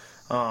 So,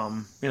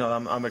 I'm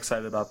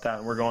excited about that.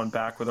 And we're going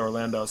back with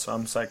Orlando, so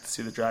I'm psyched to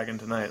see the Dragon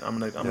tonight. I'm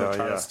gonna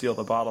try to steal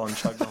the bottle and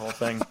chug the whole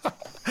thing.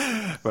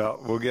 Well,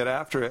 we'll get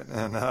after it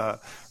and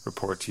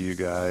report to you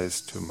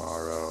guys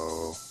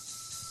tomorrow.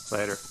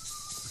 Later.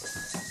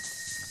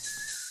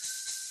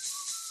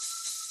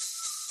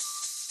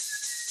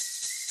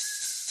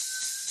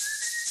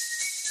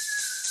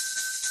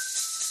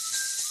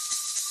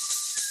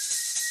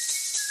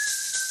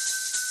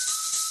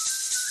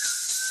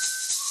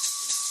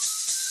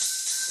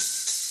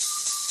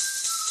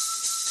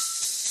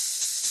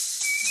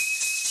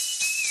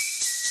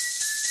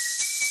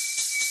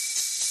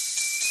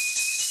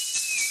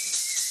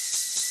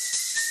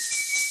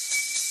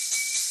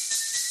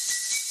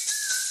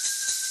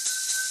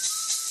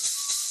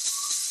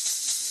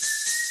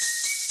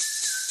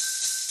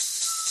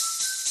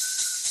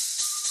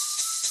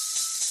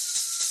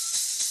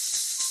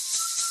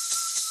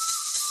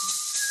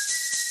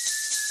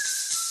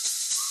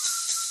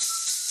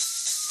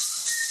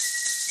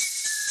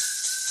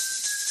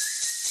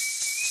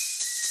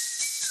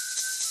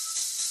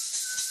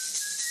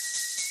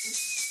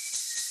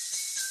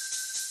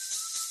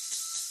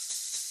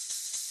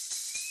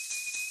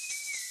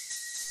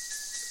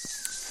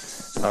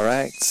 All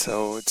right,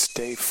 so it's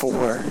day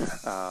 4.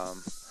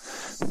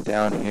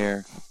 Down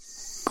here,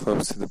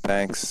 close to the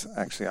banks,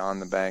 actually on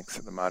the banks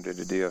of the Madre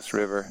de Dios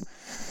River.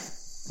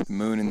 The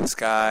moon in the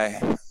sky,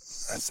 a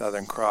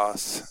Southern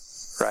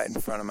Cross right in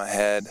front of my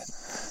head.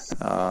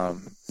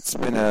 It's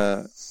been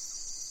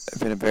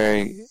a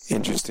very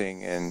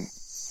interesting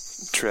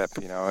trip,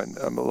 and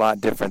a lot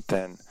different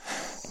than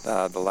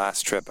the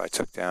last trip I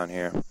took down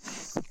here.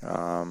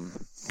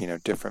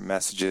 Different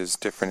messages,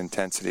 different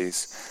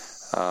intensities.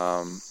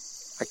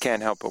 I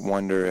can't help but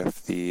wonder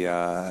if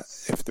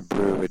the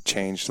brew had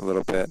changed a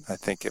little bit. I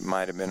think it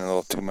might have been a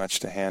little too much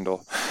to handle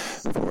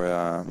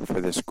for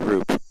this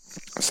group,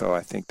 so I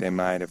think they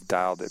might have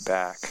dialed it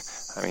back.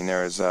 I mean,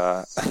 there was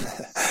a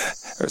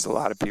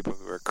lot of people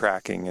who were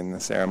cracking in the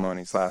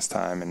ceremonies last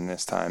time, and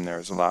this time there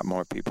was a lot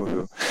more people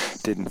who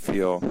didn't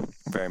feel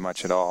very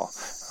much at all,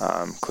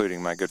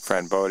 including my good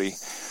friend Bodhi.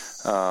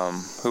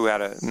 Who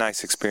had a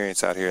nice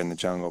experience out here in the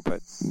jungle,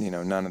 but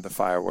none of the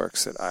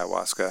fireworks that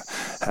ayahuasca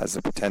has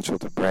the potential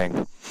to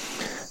bring.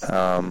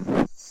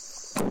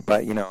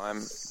 But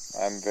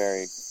I'm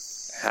very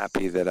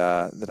happy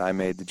that I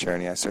made the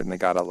journey. I certainly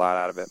got a lot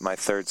out of it. My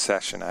third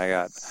session, I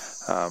got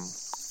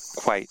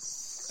quite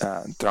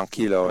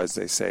tranquilo, as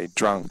they say,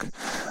 drunk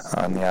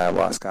on the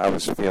ayahuasca. I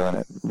was feeling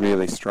it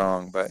really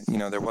strong, but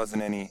there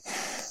wasn't any.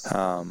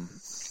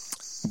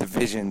 The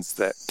visions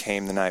that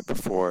came the night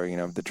before,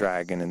 the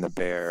dragon and the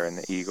bear and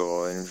the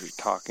eagle and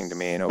talking to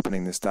me and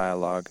opening this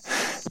dialogue,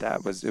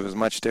 it was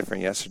much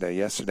different yesterday.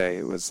 Yesterday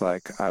it was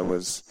like I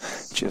was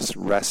just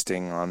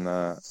resting on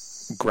the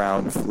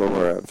ground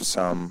floor of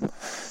some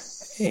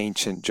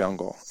ancient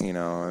jungle,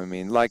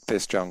 like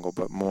this jungle,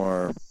 but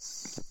more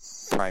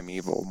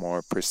primeval,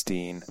 more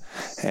pristine,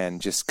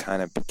 and just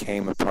kind of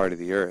became a part of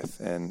the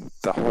earth. And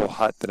the whole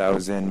hut that I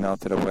was in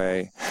melted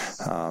away.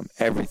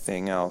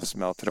 Everything else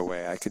melted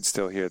away. I could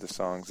still hear the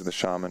songs of the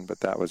shaman,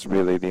 but that was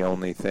really the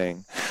only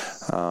thing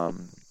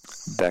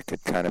that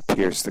could kind of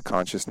pierce the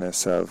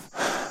consciousness of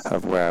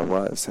where I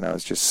was. And I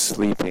was just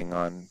sleeping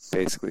on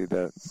basically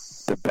the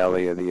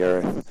belly of the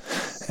earth.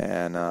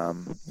 And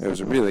it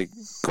was a really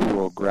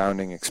cool,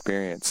 grounding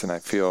experience, and I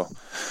feel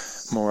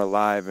more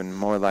alive and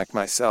more like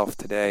myself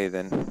today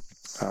than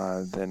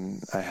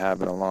I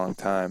have in a long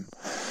time.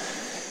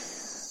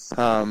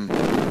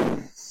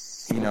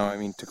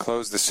 To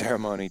close the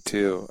ceremony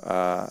too,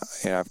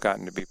 I've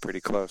gotten to be pretty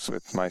close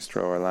with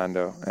Maestro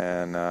Orlando,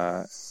 and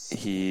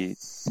he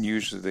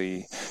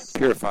usually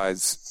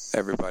purifies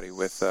everybody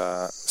with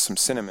some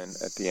cinnamon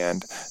at the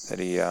end that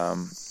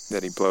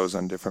he blows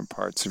on different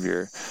parts of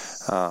your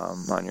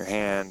on your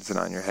hands and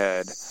on your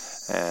head,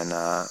 and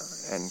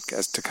and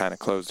as to kind of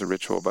close the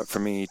ritual. But for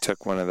me, he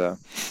took one of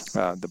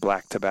the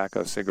black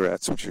tobacco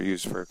cigarettes, which are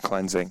used for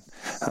cleansing.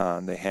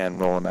 They hand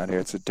roll them out here.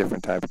 It's a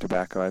different type of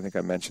tobacco. I think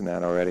I mentioned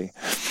that already.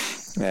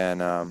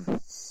 And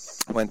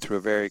went through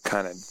a very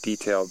kind of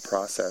detailed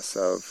process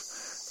of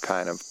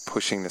kind of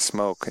pushing the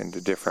smoke into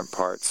different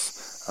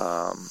parts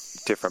of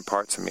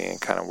me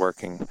and kind of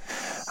working.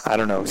 I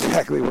don't know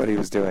exactly what he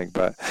was doing,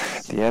 but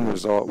the end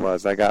result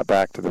was I got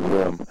back to the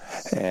room,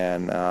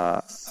 and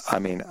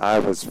I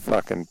was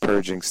fucking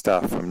purging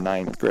stuff from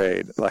 9th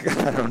grade. Like,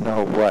 I don't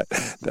know what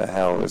the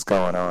hell was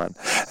going on.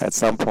 At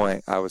some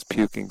point, I was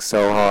puking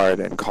so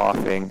hard and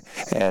coughing,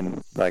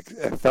 and like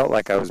it felt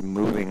like I was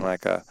moving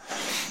like a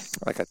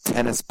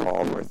tennis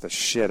ball worth of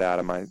shit out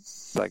of my,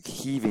 like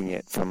heaving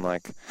it from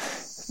like,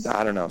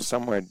 I don't know,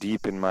 somewhere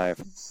deep in my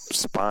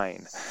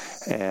spine.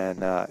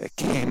 And it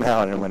came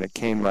out, and when it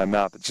came to my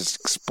mouth, it just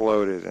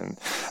exploded, and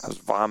I was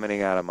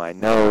vomiting out of my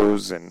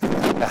nose and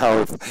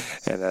mouth,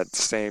 and at the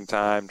same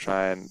time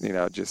trying,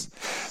 just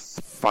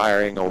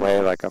firing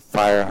away like a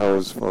fire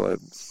hose full of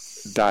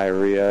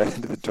diarrhea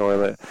into the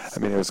toilet. I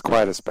mean, it was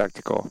quite a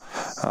spectacle.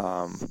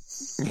 So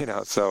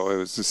it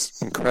was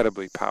just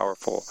incredibly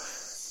powerful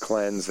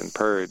cleanse and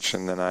purge.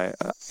 And then I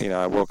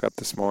woke up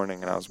this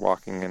morning and I was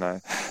walking and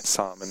I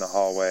saw him in the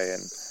hallway,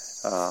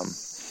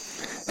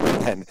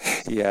 and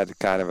he had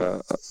kind of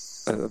a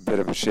bit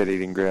of a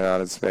shit-eating grin on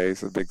his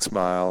face, a big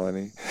smile,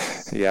 and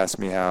he asked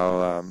me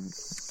how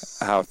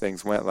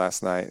things went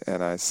last night,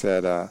 and I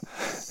said, a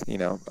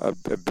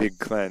big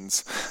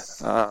cleanse,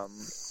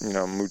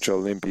 mucho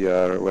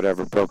limpia, or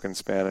whatever broken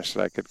Spanish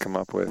that I could come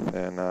up with,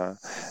 and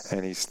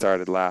he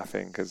started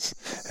laughing,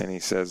 and he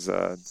says,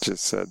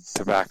 just said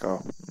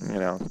tobacco,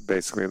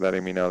 basically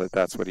letting me know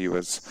that's what he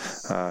was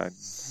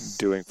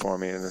doing for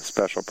me in this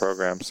special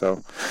program.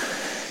 So,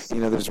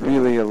 there's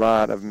really a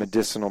lot of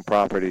medicinal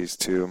properties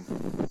to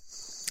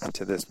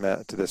this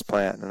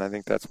plant, and I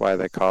think that's why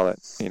they call it,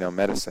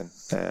 medicine,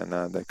 and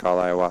they call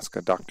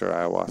ayahuasca Dr.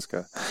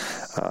 Ayahuasca,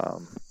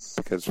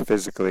 because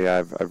physically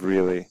I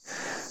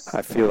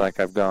feel like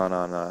I've gone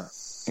on a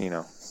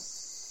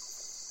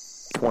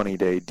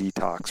 20-day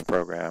detox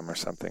program or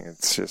something.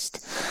 It's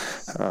just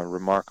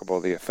remarkable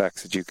the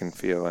effects that you can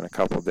feel in a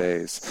couple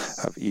days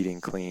of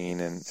eating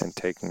clean and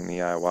taking the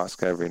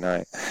ayahuasca every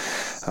night.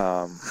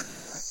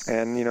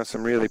 And,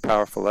 some really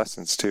powerful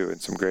lessons, too, and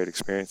some great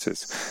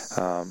experiences.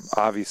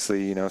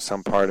 Obviously,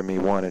 some part of me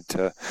wanted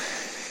to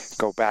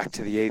go back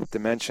to the 8th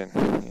dimension,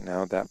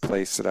 that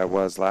place that I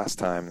was last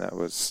time that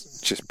was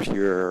just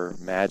pure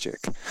magic.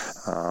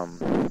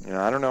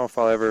 I don't know if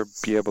I'll ever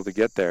be able to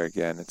get there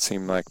again. It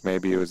seemed like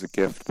maybe it was a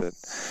gift that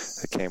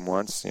came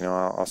once.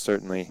 I'll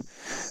certainly,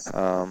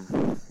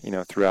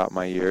 throughout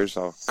my years,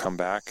 I'll come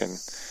back and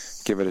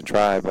give it a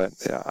try, but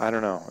I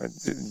don't know.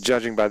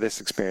 Judging by this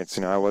experience,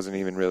 I wasn't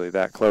even really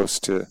that close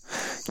to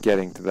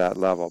getting to that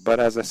level. But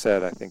as I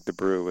said, I think the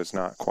brew was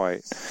not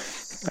quite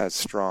as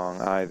strong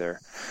either.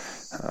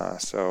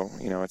 So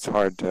it's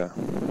hard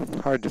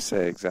to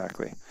say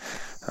exactly.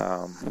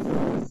 But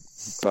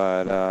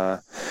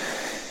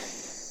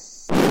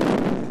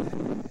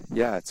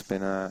it's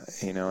been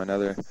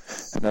another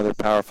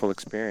powerful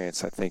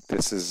experience. I think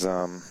this is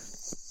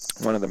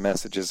one of the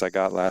messages I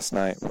got last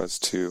night was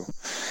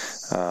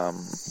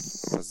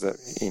that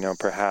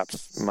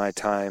perhaps my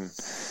time,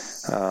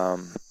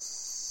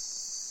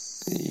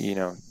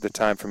 the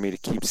time for me to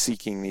keep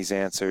seeking these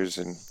answers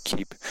and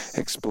keep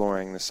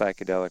exploring the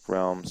psychedelic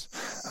realms.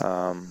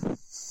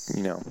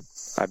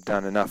 I've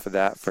done enough of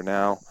that for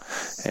now,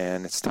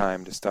 and it's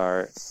time to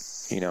start,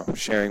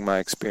 sharing my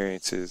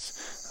experiences,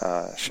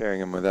 sharing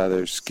them with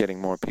others,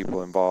 getting more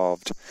people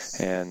involved,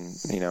 and,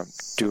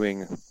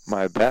 doing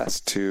my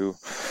best to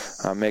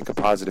make a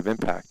positive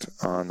impact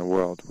on the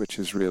world, which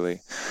is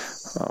really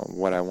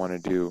what I want to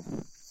do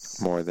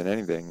more than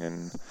anything.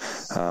 And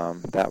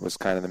that was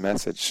kind of the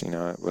message.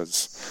 It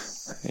was,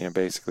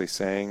 basically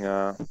saying,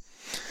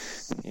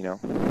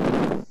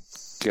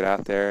 get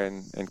out there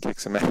and kick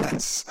some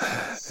ass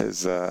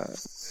is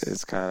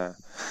kind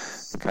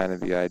of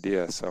the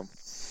idea. So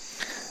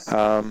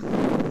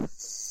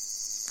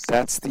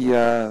that's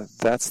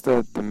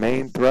the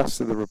main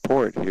thrust of the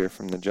report here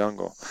from the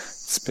jungle.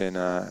 It's been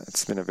a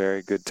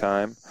very good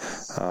time,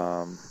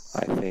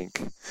 I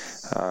think,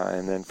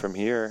 and then from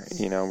here,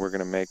 we're going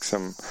to make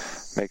some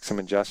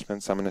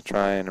adjustments. I'm going to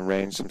try and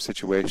arrange some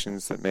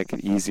situations that make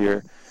it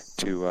easier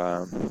to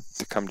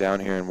come down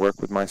here and work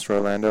with Maestro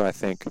Orlando. I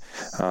think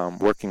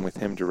working with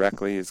him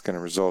directly is going to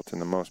result in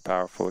the most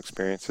powerful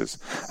experiences.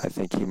 I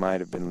think he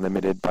might have been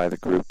limited by the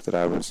group that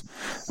I was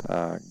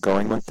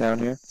going with down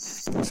here,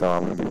 so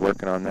I'm going to be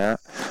working on that.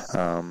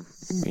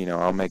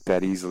 I'll make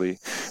that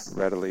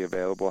readily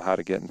available, how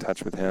to get in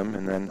touch with him,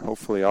 and then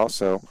hopefully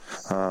also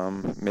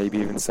maybe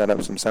even set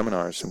up some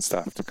seminars and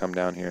stuff to come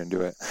down here and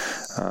do it,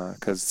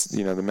 because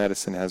the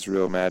medicine has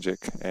real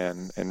magic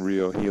and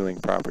real healing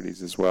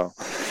properties as well.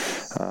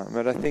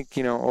 But I think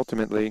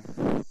ultimately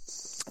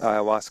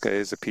ayahuasca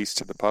is a piece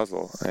to the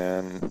puzzle.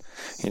 And,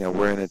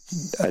 we're in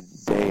a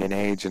day and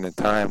age and a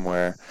time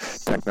where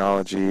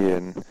technology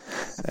and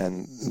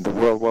the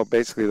world, well,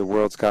 basically the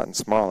world's gotten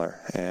smaller.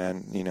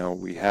 And,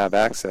 we have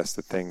access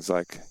to things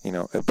like,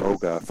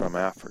 iboga from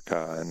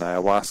Africa and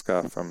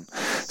ayahuasca from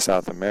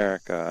South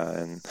America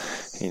and,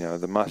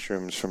 the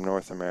mushrooms from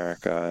North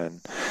America.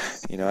 And,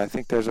 I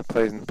think there's a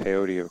place in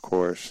peyote, of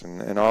course,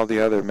 and all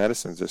the other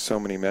medicines. There's so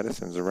many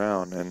medicines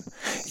around, and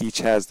each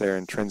has their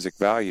intrinsic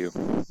value.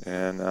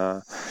 And,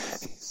 I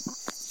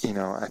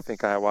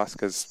think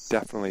ayahuasca is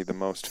definitely the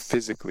most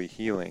physically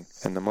healing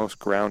and the most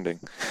grounding.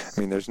 I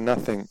mean, there's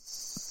nothing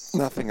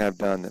I've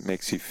done that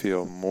makes you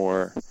feel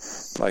more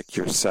like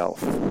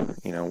yourself,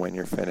 when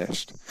you're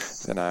finished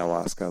than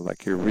ayahuasca,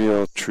 like your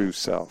real, true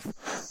self,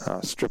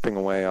 stripping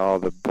away all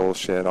the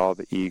bullshit, all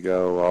the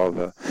ego, all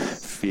the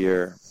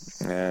fear,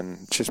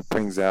 and just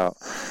brings out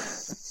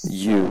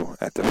you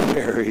at the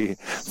very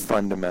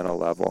fundamental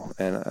level,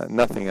 and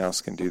nothing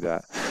else can do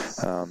that.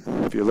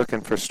 If you're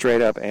looking for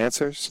straight up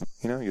answers,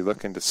 you're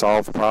looking to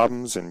solve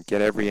problems and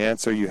get every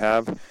answer you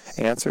have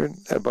answered,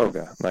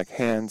 iboga, like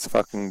hands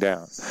fucking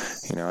down.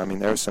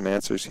 There were some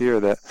answers here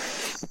that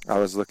I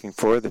was looking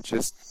for that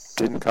just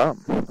didn't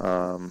come.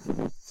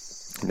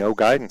 No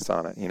guidance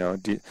on it.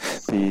 The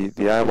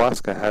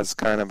ayahuasca has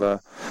kind of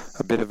a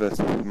bit of a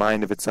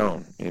mind of its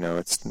own.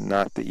 It's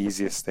not the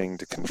easiest thing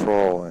to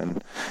control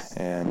and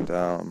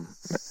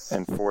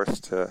force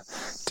to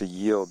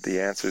yield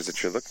the answers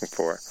that you're looking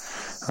for.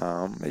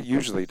 It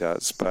usually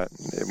does, but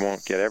it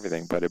won't get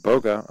everything. But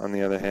iboga, on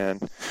the other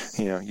hand,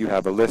 you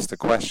have a list of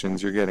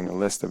questions, you're getting a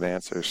list of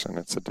answers, and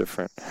it's a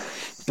different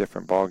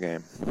ball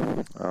game.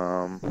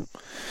 And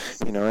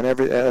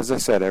as I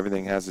said,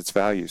 everything has its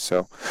value.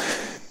 So,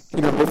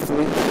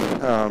 hopefully,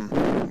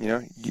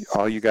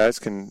 all you guys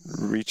can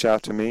reach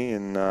out to me,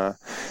 and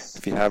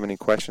if you have any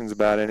questions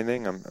about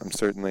anything, I'm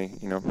certainly,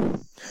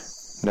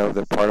 know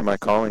that part of my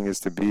calling is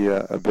to be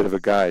a bit of a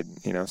guide,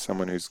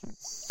 someone who's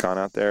gone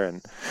out there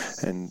and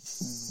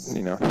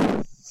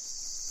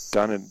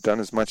done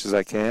as much as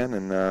I can,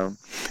 and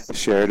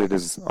shared it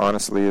as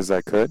honestly as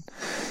I could,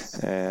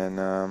 and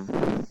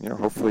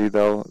hopefully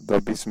there'll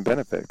be some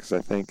benefit, because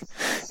I think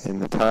in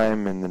the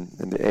time and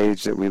the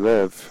age that we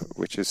live,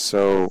 which is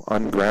so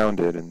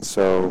ungrounded and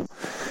so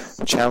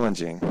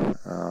challenging,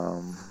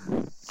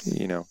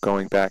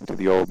 going back to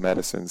the old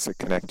medicines that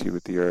connect you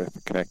with the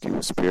earth, connect you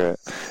with spirit,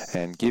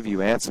 and give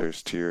you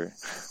answers to your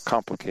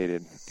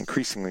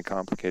increasingly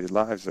complicated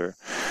lives are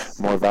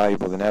more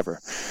valuable than ever.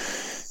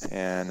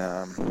 And,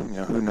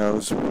 who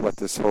knows what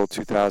this whole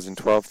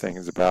 2012 thing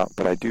is about,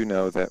 but I do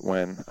know that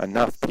when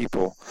enough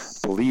people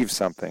believe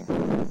something,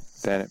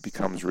 then it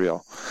becomes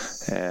real.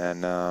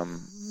 And,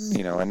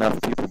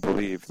 enough people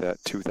believe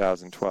that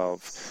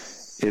 2012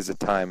 is a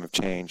time of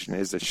change and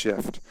is a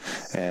shift.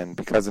 And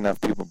because enough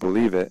people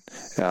believe it,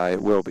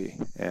 it will be.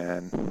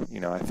 And,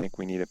 I think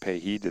we need to pay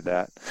heed to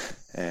that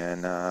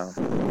and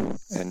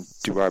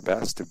do our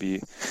best to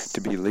be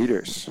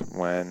leaders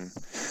when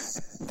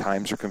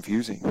times are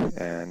confusing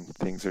and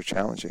things are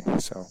challenging.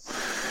 So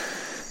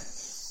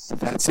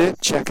that's it.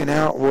 Checking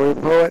out Warrior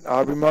Poet,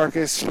 Aubrey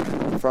Marcus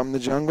from the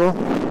jungle.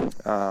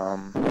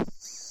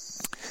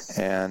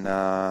 And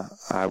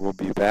I will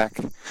be back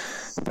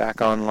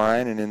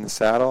online and in the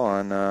saddle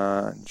on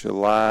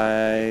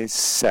July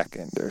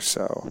 2nd or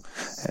so,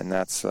 and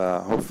that's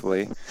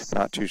hopefully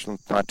not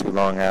too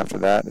long after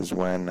that is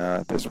when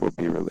this will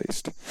be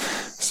released.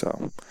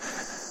 So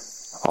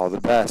all the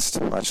best,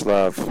 much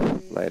love,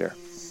 later.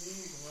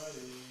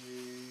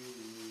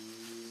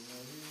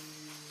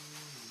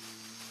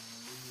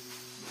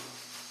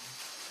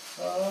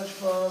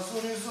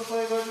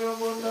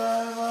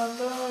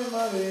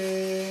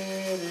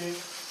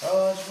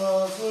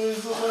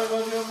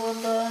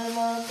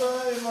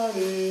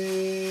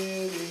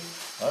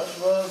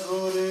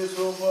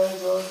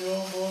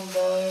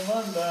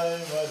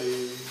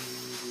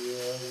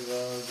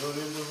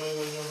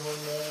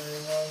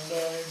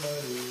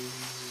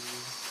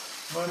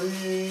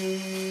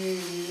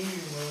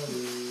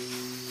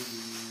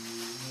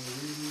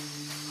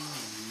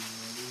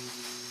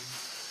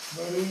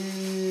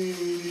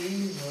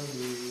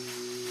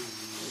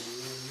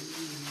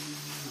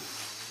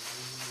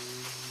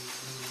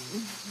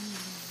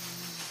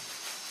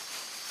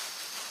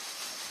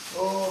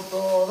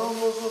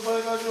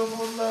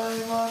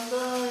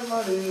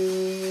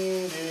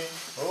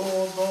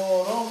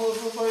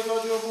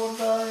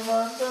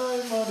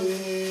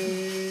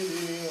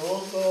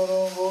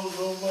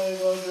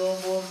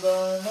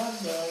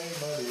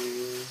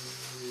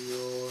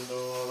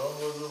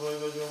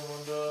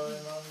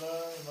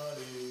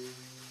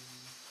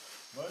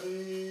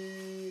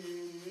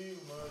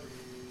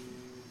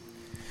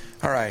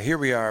 All right, here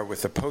we are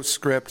with a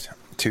postscript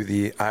to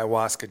the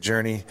ayahuasca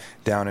journey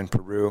down in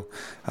Peru.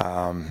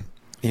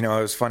 It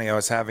was funny. I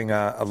was having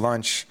a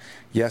lunch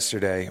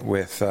yesterday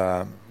with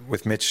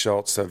Mitch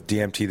Schultz of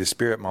DMT, the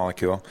Spirit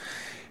Molecule.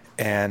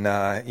 And,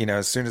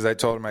 as soon as I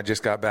told him I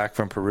just got back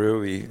from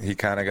Peru, he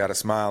kind of got a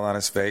smile on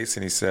his face,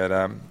 and he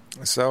said,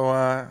 so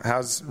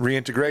how's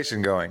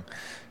reintegration going?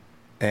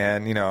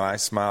 And, I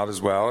smiled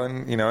as well.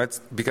 And, it's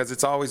because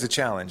it's always a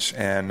challenge.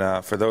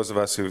 And for those of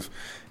us who've,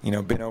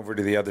 been over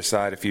to the other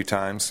side a few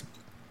times,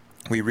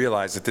 we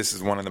realize that this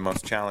is one of the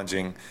most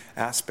challenging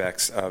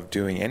aspects of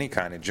doing any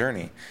kind of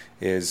journey,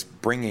 is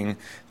bringing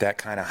that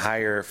kind of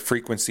higher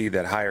frequency,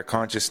 that higher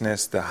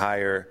consciousness, the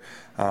higher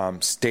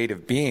state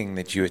of being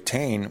that you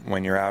attain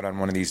when you're out on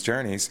one of these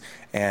journeys,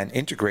 and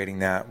integrating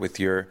that with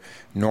your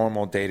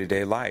normal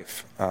day-to-day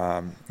life.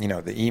 The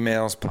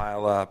emails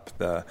pile up,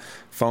 the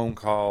phone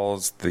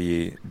calls,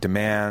 the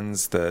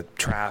demands, the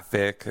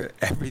traffic,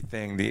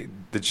 everything,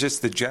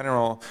 the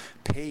general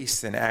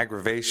pace and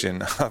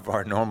aggravation of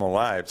our normal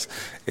lives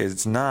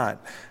is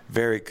not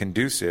very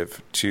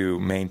conducive to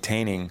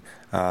maintaining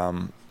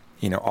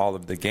all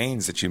of the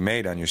gains that you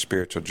made on your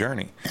spiritual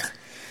journey.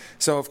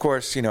 So, of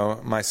course,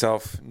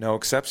 myself, no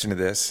exception to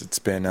this. It's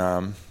been,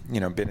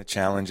 been a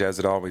challenge, as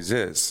it always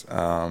is.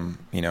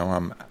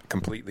 I'm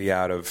completely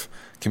out of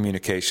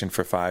communication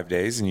for 5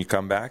 days, and you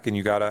come back and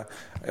you got a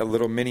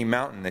little mini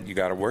mountain that you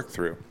got to work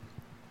through.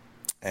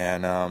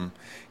 And,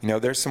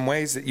 there's some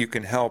ways that you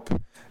can help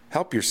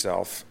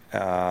yourself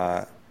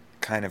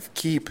kind of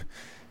keep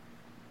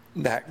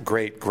that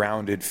great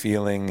grounded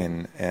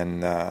feeling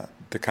and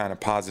the kind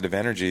of positive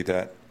energy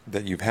that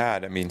you've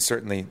had. I mean,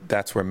 certainly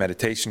that's where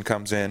meditation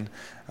comes in.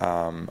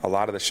 A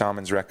lot of the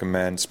shamans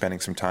recommend spending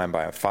some time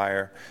by a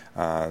fire.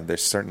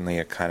 There's certainly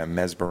a kind of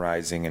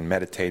mesmerizing and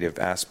meditative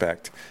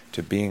aspect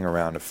to being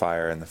around a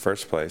fire in the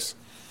first place.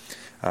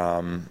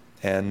 And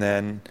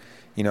then,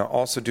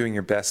 also doing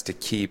your best to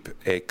keep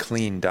a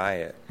clean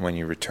diet when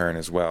you return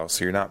as well.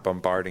 So you're not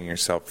bombarding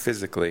yourself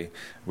physically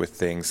with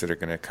things that are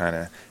going to kind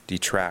of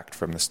detract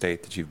from the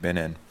state that you've been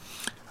in.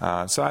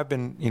 So I've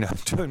been,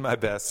 doing my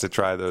best to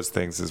try those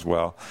things as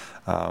well.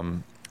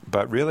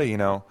 But really,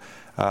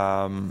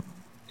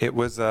 it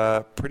was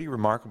a pretty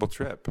remarkable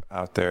trip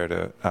out there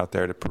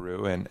to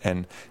Peru,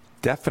 and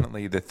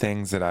definitely the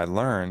things that I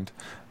learned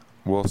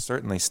will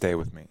certainly stay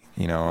with me.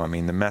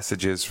 The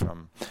messages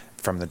from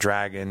the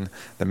dragon,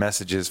 the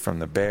messages from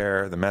the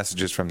bear, the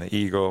messages from the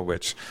eagle,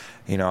 which,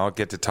 I'll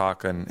get to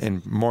talk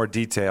in more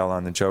detail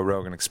on the Joe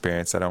Rogan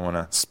Experience. I don't want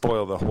to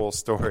spoil the whole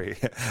story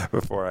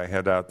before I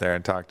head out there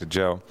and talk to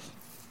Joe.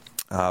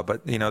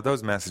 But,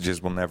 those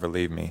messages will never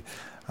leave me.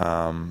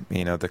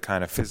 The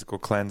kind of physical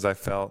cleanse I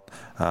felt,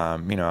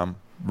 I'm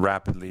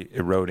rapidly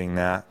eroding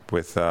that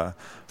with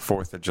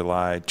 4th of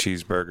July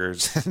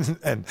cheeseburgers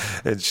and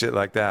shit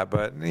like that.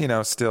 But,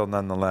 still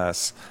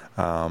nonetheless,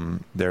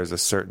 there's a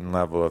certain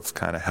level of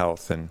kind of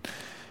health and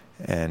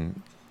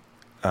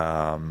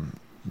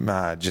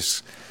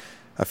just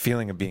a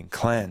feeling of being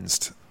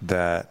cleansed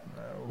that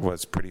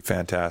was pretty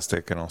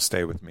fantastic and will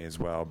stay with me as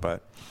well.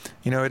 But,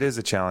 it is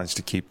a challenge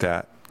to keep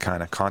that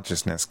kind of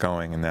consciousness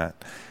going and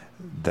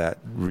that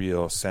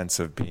real sense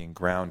of being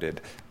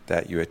grounded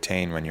that you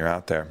attain when you're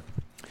out there.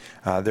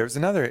 There's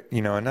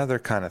another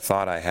kind of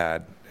thought I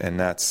had, and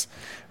that's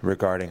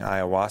regarding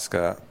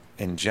ayahuasca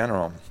in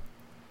general.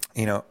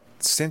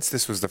 Since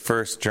this was the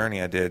first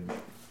journey I did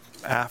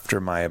after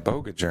my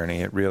Iboga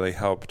journey, it really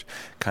helped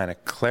kind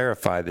of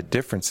clarify the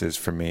differences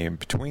for me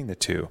between the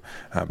two,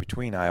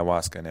 between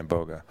ayahuasca and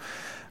Iboga.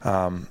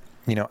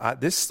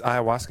 This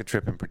ayahuasca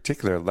trip in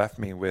particular left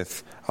me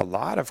with a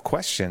lot of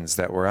questions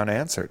that were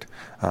unanswered,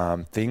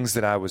 things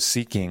that I was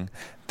seeking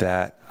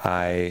that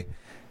I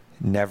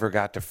never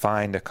got to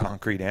find a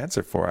concrete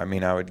answer for. I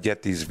mean, I would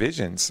get these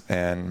visions,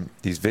 and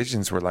these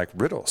visions were like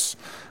riddles.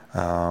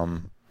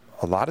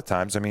 A lot of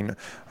times,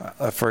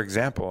 for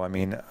example,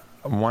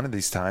 one of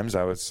these times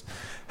I was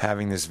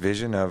having this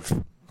vision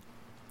of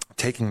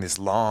taking this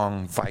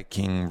long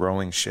Viking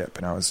rowing ship,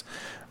 and I was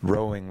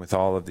rowing with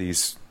all of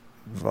these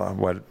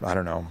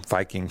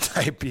Viking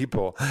type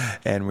people,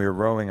 and we were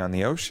rowing on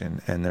the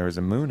ocean, and there was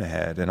a moon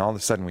ahead, and all of a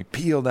sudden we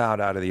peeled out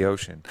of the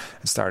ocean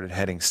and started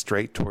heading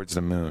straight towards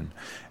the moon.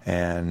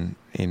 And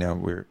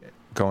we're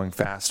going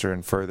faster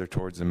and further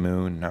towards the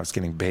moon, and I was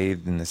getting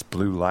bathed in this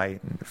blue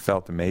light, and it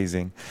felt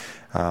amazing.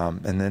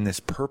 And then this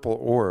purple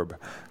orb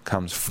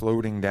comes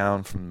floating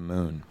down from the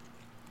moon,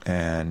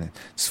 and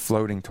it's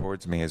floating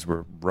towards me as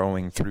we're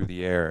rowing through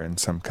the air in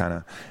some kind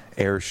of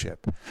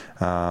airship.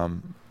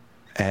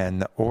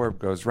 And the orb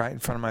goes right in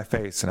front of my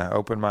face, and I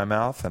open my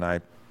mouth and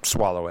I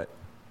swallow it.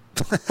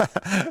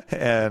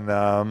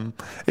 And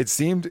it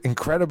seemed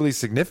incredibly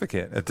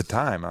significant at the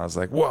time. I was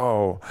like,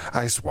 whoa,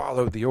 I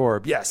swallowed the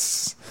orb.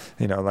 Yes.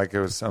 Like it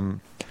was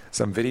some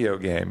video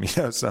game,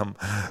 some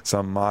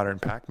modern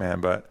Pac-Man.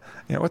 But,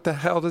 what the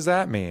hell does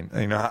that mean?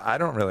 I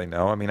don't really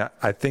know.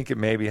 I think it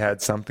maybe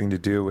had something to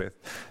do with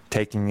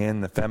taking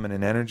in the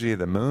feminine energy of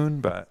the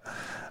moon, but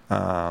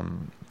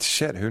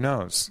shit, who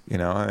knows?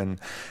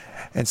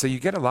 And so you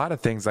get a lot of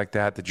things like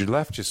that you're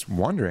left just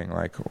wondering,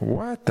 like,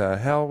 what the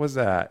hell was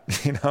that?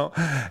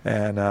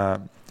 And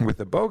with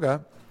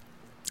Iboga,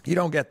 you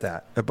don't get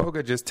that.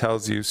 Iboga just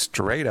tells you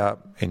straight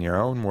up in your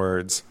own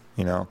words,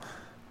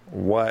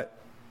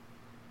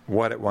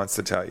 what it wants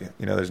to tell you.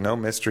 There's no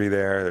mystery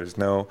there. There's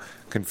no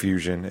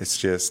confusion. It's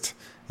just,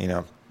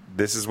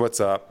 this is what's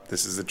up.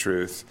 This is the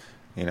truth.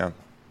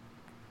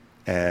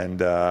 And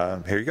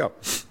here you go.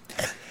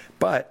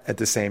 But at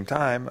the same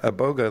time,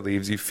 Iboga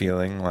leaves you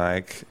feeling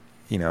like,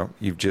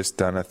 you've just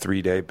done a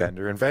 3-day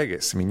bender in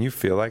Vegas. I mean, you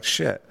feel like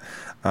shit.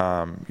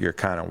 You're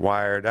kind of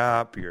wired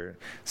up. Your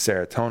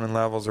serotonin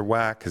levels are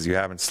whack because you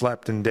haven't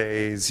slept in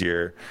days.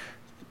 Your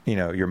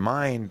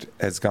mind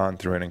has gone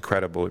through an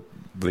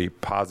incredibly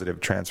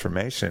positive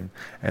transformation,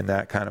 and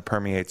that kind of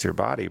permeates your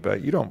body,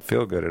 but you don't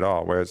feel good at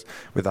all. Whereas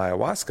with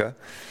ayahuasca,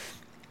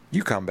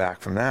 you come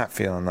back from that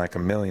feeling like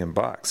 $1 million,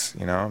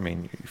 I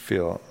mean, you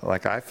feel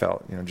like I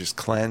felt, just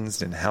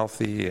cleansed and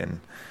healthy, and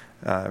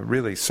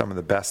really some of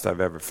the best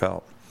I've ever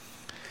felt.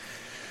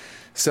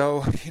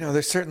 So,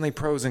 there's certainly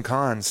pros and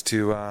cons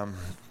to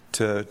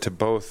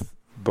both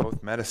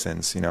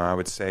medicines. I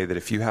would say that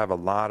if you have a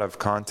lot of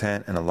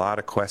content and a lot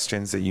of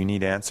questions that you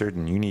need answered,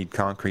 and you need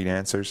concrete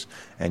answers,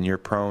 and you're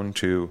prone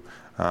to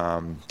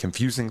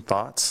confusing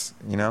thoughts,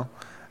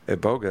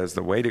 Iboga is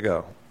the way to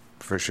go,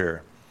 for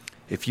sure.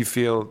 If you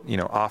feel,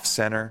 off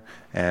center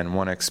and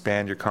want to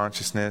expand your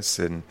consciousness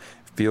and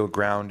feel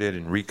grounded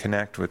and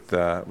reconnect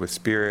with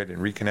spirit and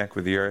reconnect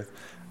with the earth,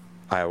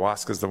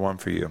 ayahuasca is the one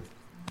for you.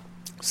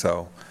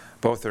 So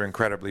both are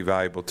incredibly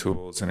valuable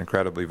tools and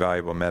incredibly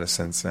valuable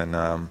medicines. And,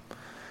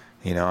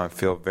 I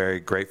feel very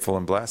grateful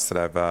and blessed that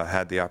I've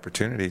had the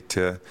opportunity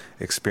to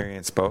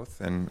experience both,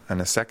 and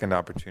a second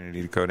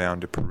opportunity to go down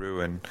to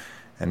Peru and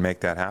make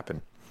that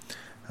happen.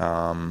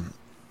 In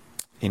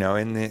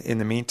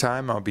the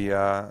meantime, I'll be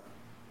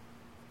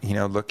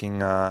looking.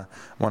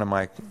 One of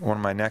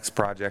my next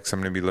projects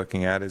I'm going to be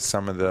looking at is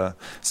some of the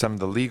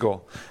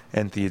legal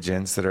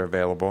entheogens that are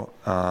available.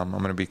 I'm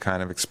going to be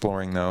kind of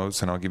exploring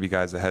those, and I'll give you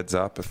guys a heads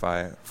up if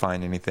I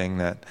find anything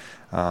that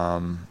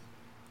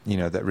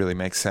that really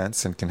makes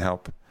sense and can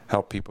help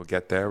people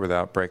get there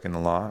without breaking the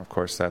law. Of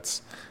course,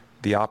 that's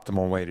the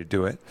optimal way to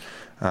do it.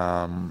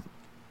 And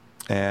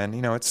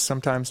it's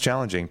sometimes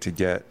challenging to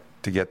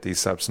get these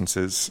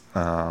substances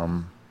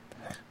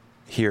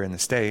here in the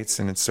States,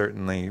 and it's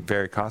certainly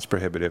very cost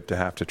prohibitive to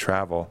have to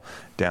travel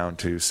down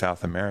to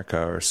South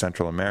America or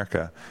Central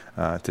America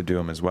to do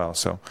them as well.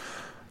 So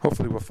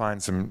hopefully we'll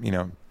find some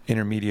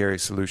intermediary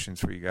solutions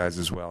for you guys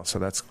as well. So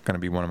that's going to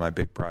be one of my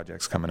big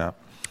projects coming up.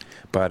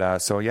 But I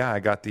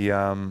got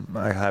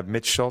I have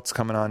Mitch Schultz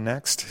coming on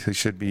next. Who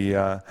should be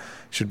a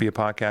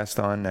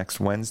podcast on next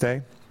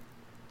Wednesday.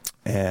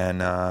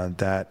 And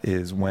that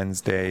is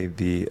Wednesday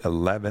the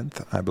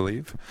 11th, I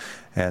believe.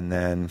 And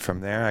then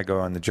from there, I go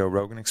on the Joe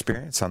Rogan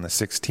Experience on the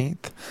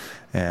 16th,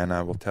 and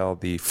I will tell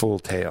the full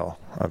tale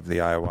of the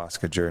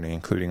ayahuasca journey,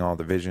 including all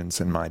the visions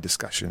and my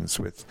discussions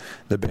with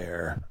the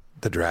bear,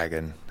 the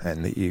dragon,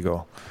 and the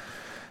eagle.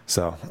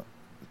 So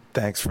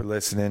thanks for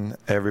listening,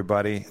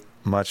 everybody.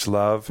 Much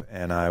love,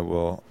 and I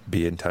will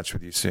be in touch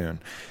with you soon.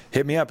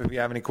 Hit me up if you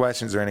have any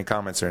questions or any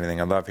comments or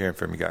anything. I love hearing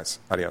from you guys.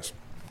 Adios.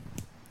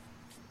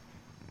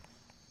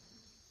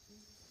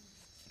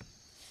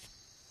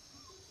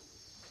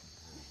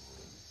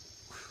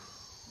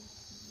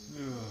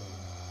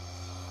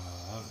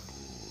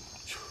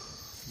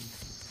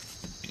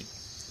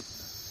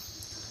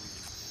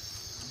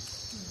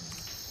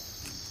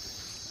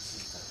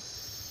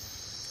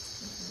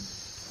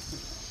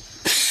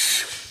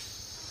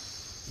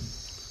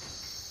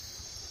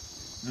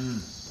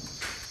 Mm-hmm.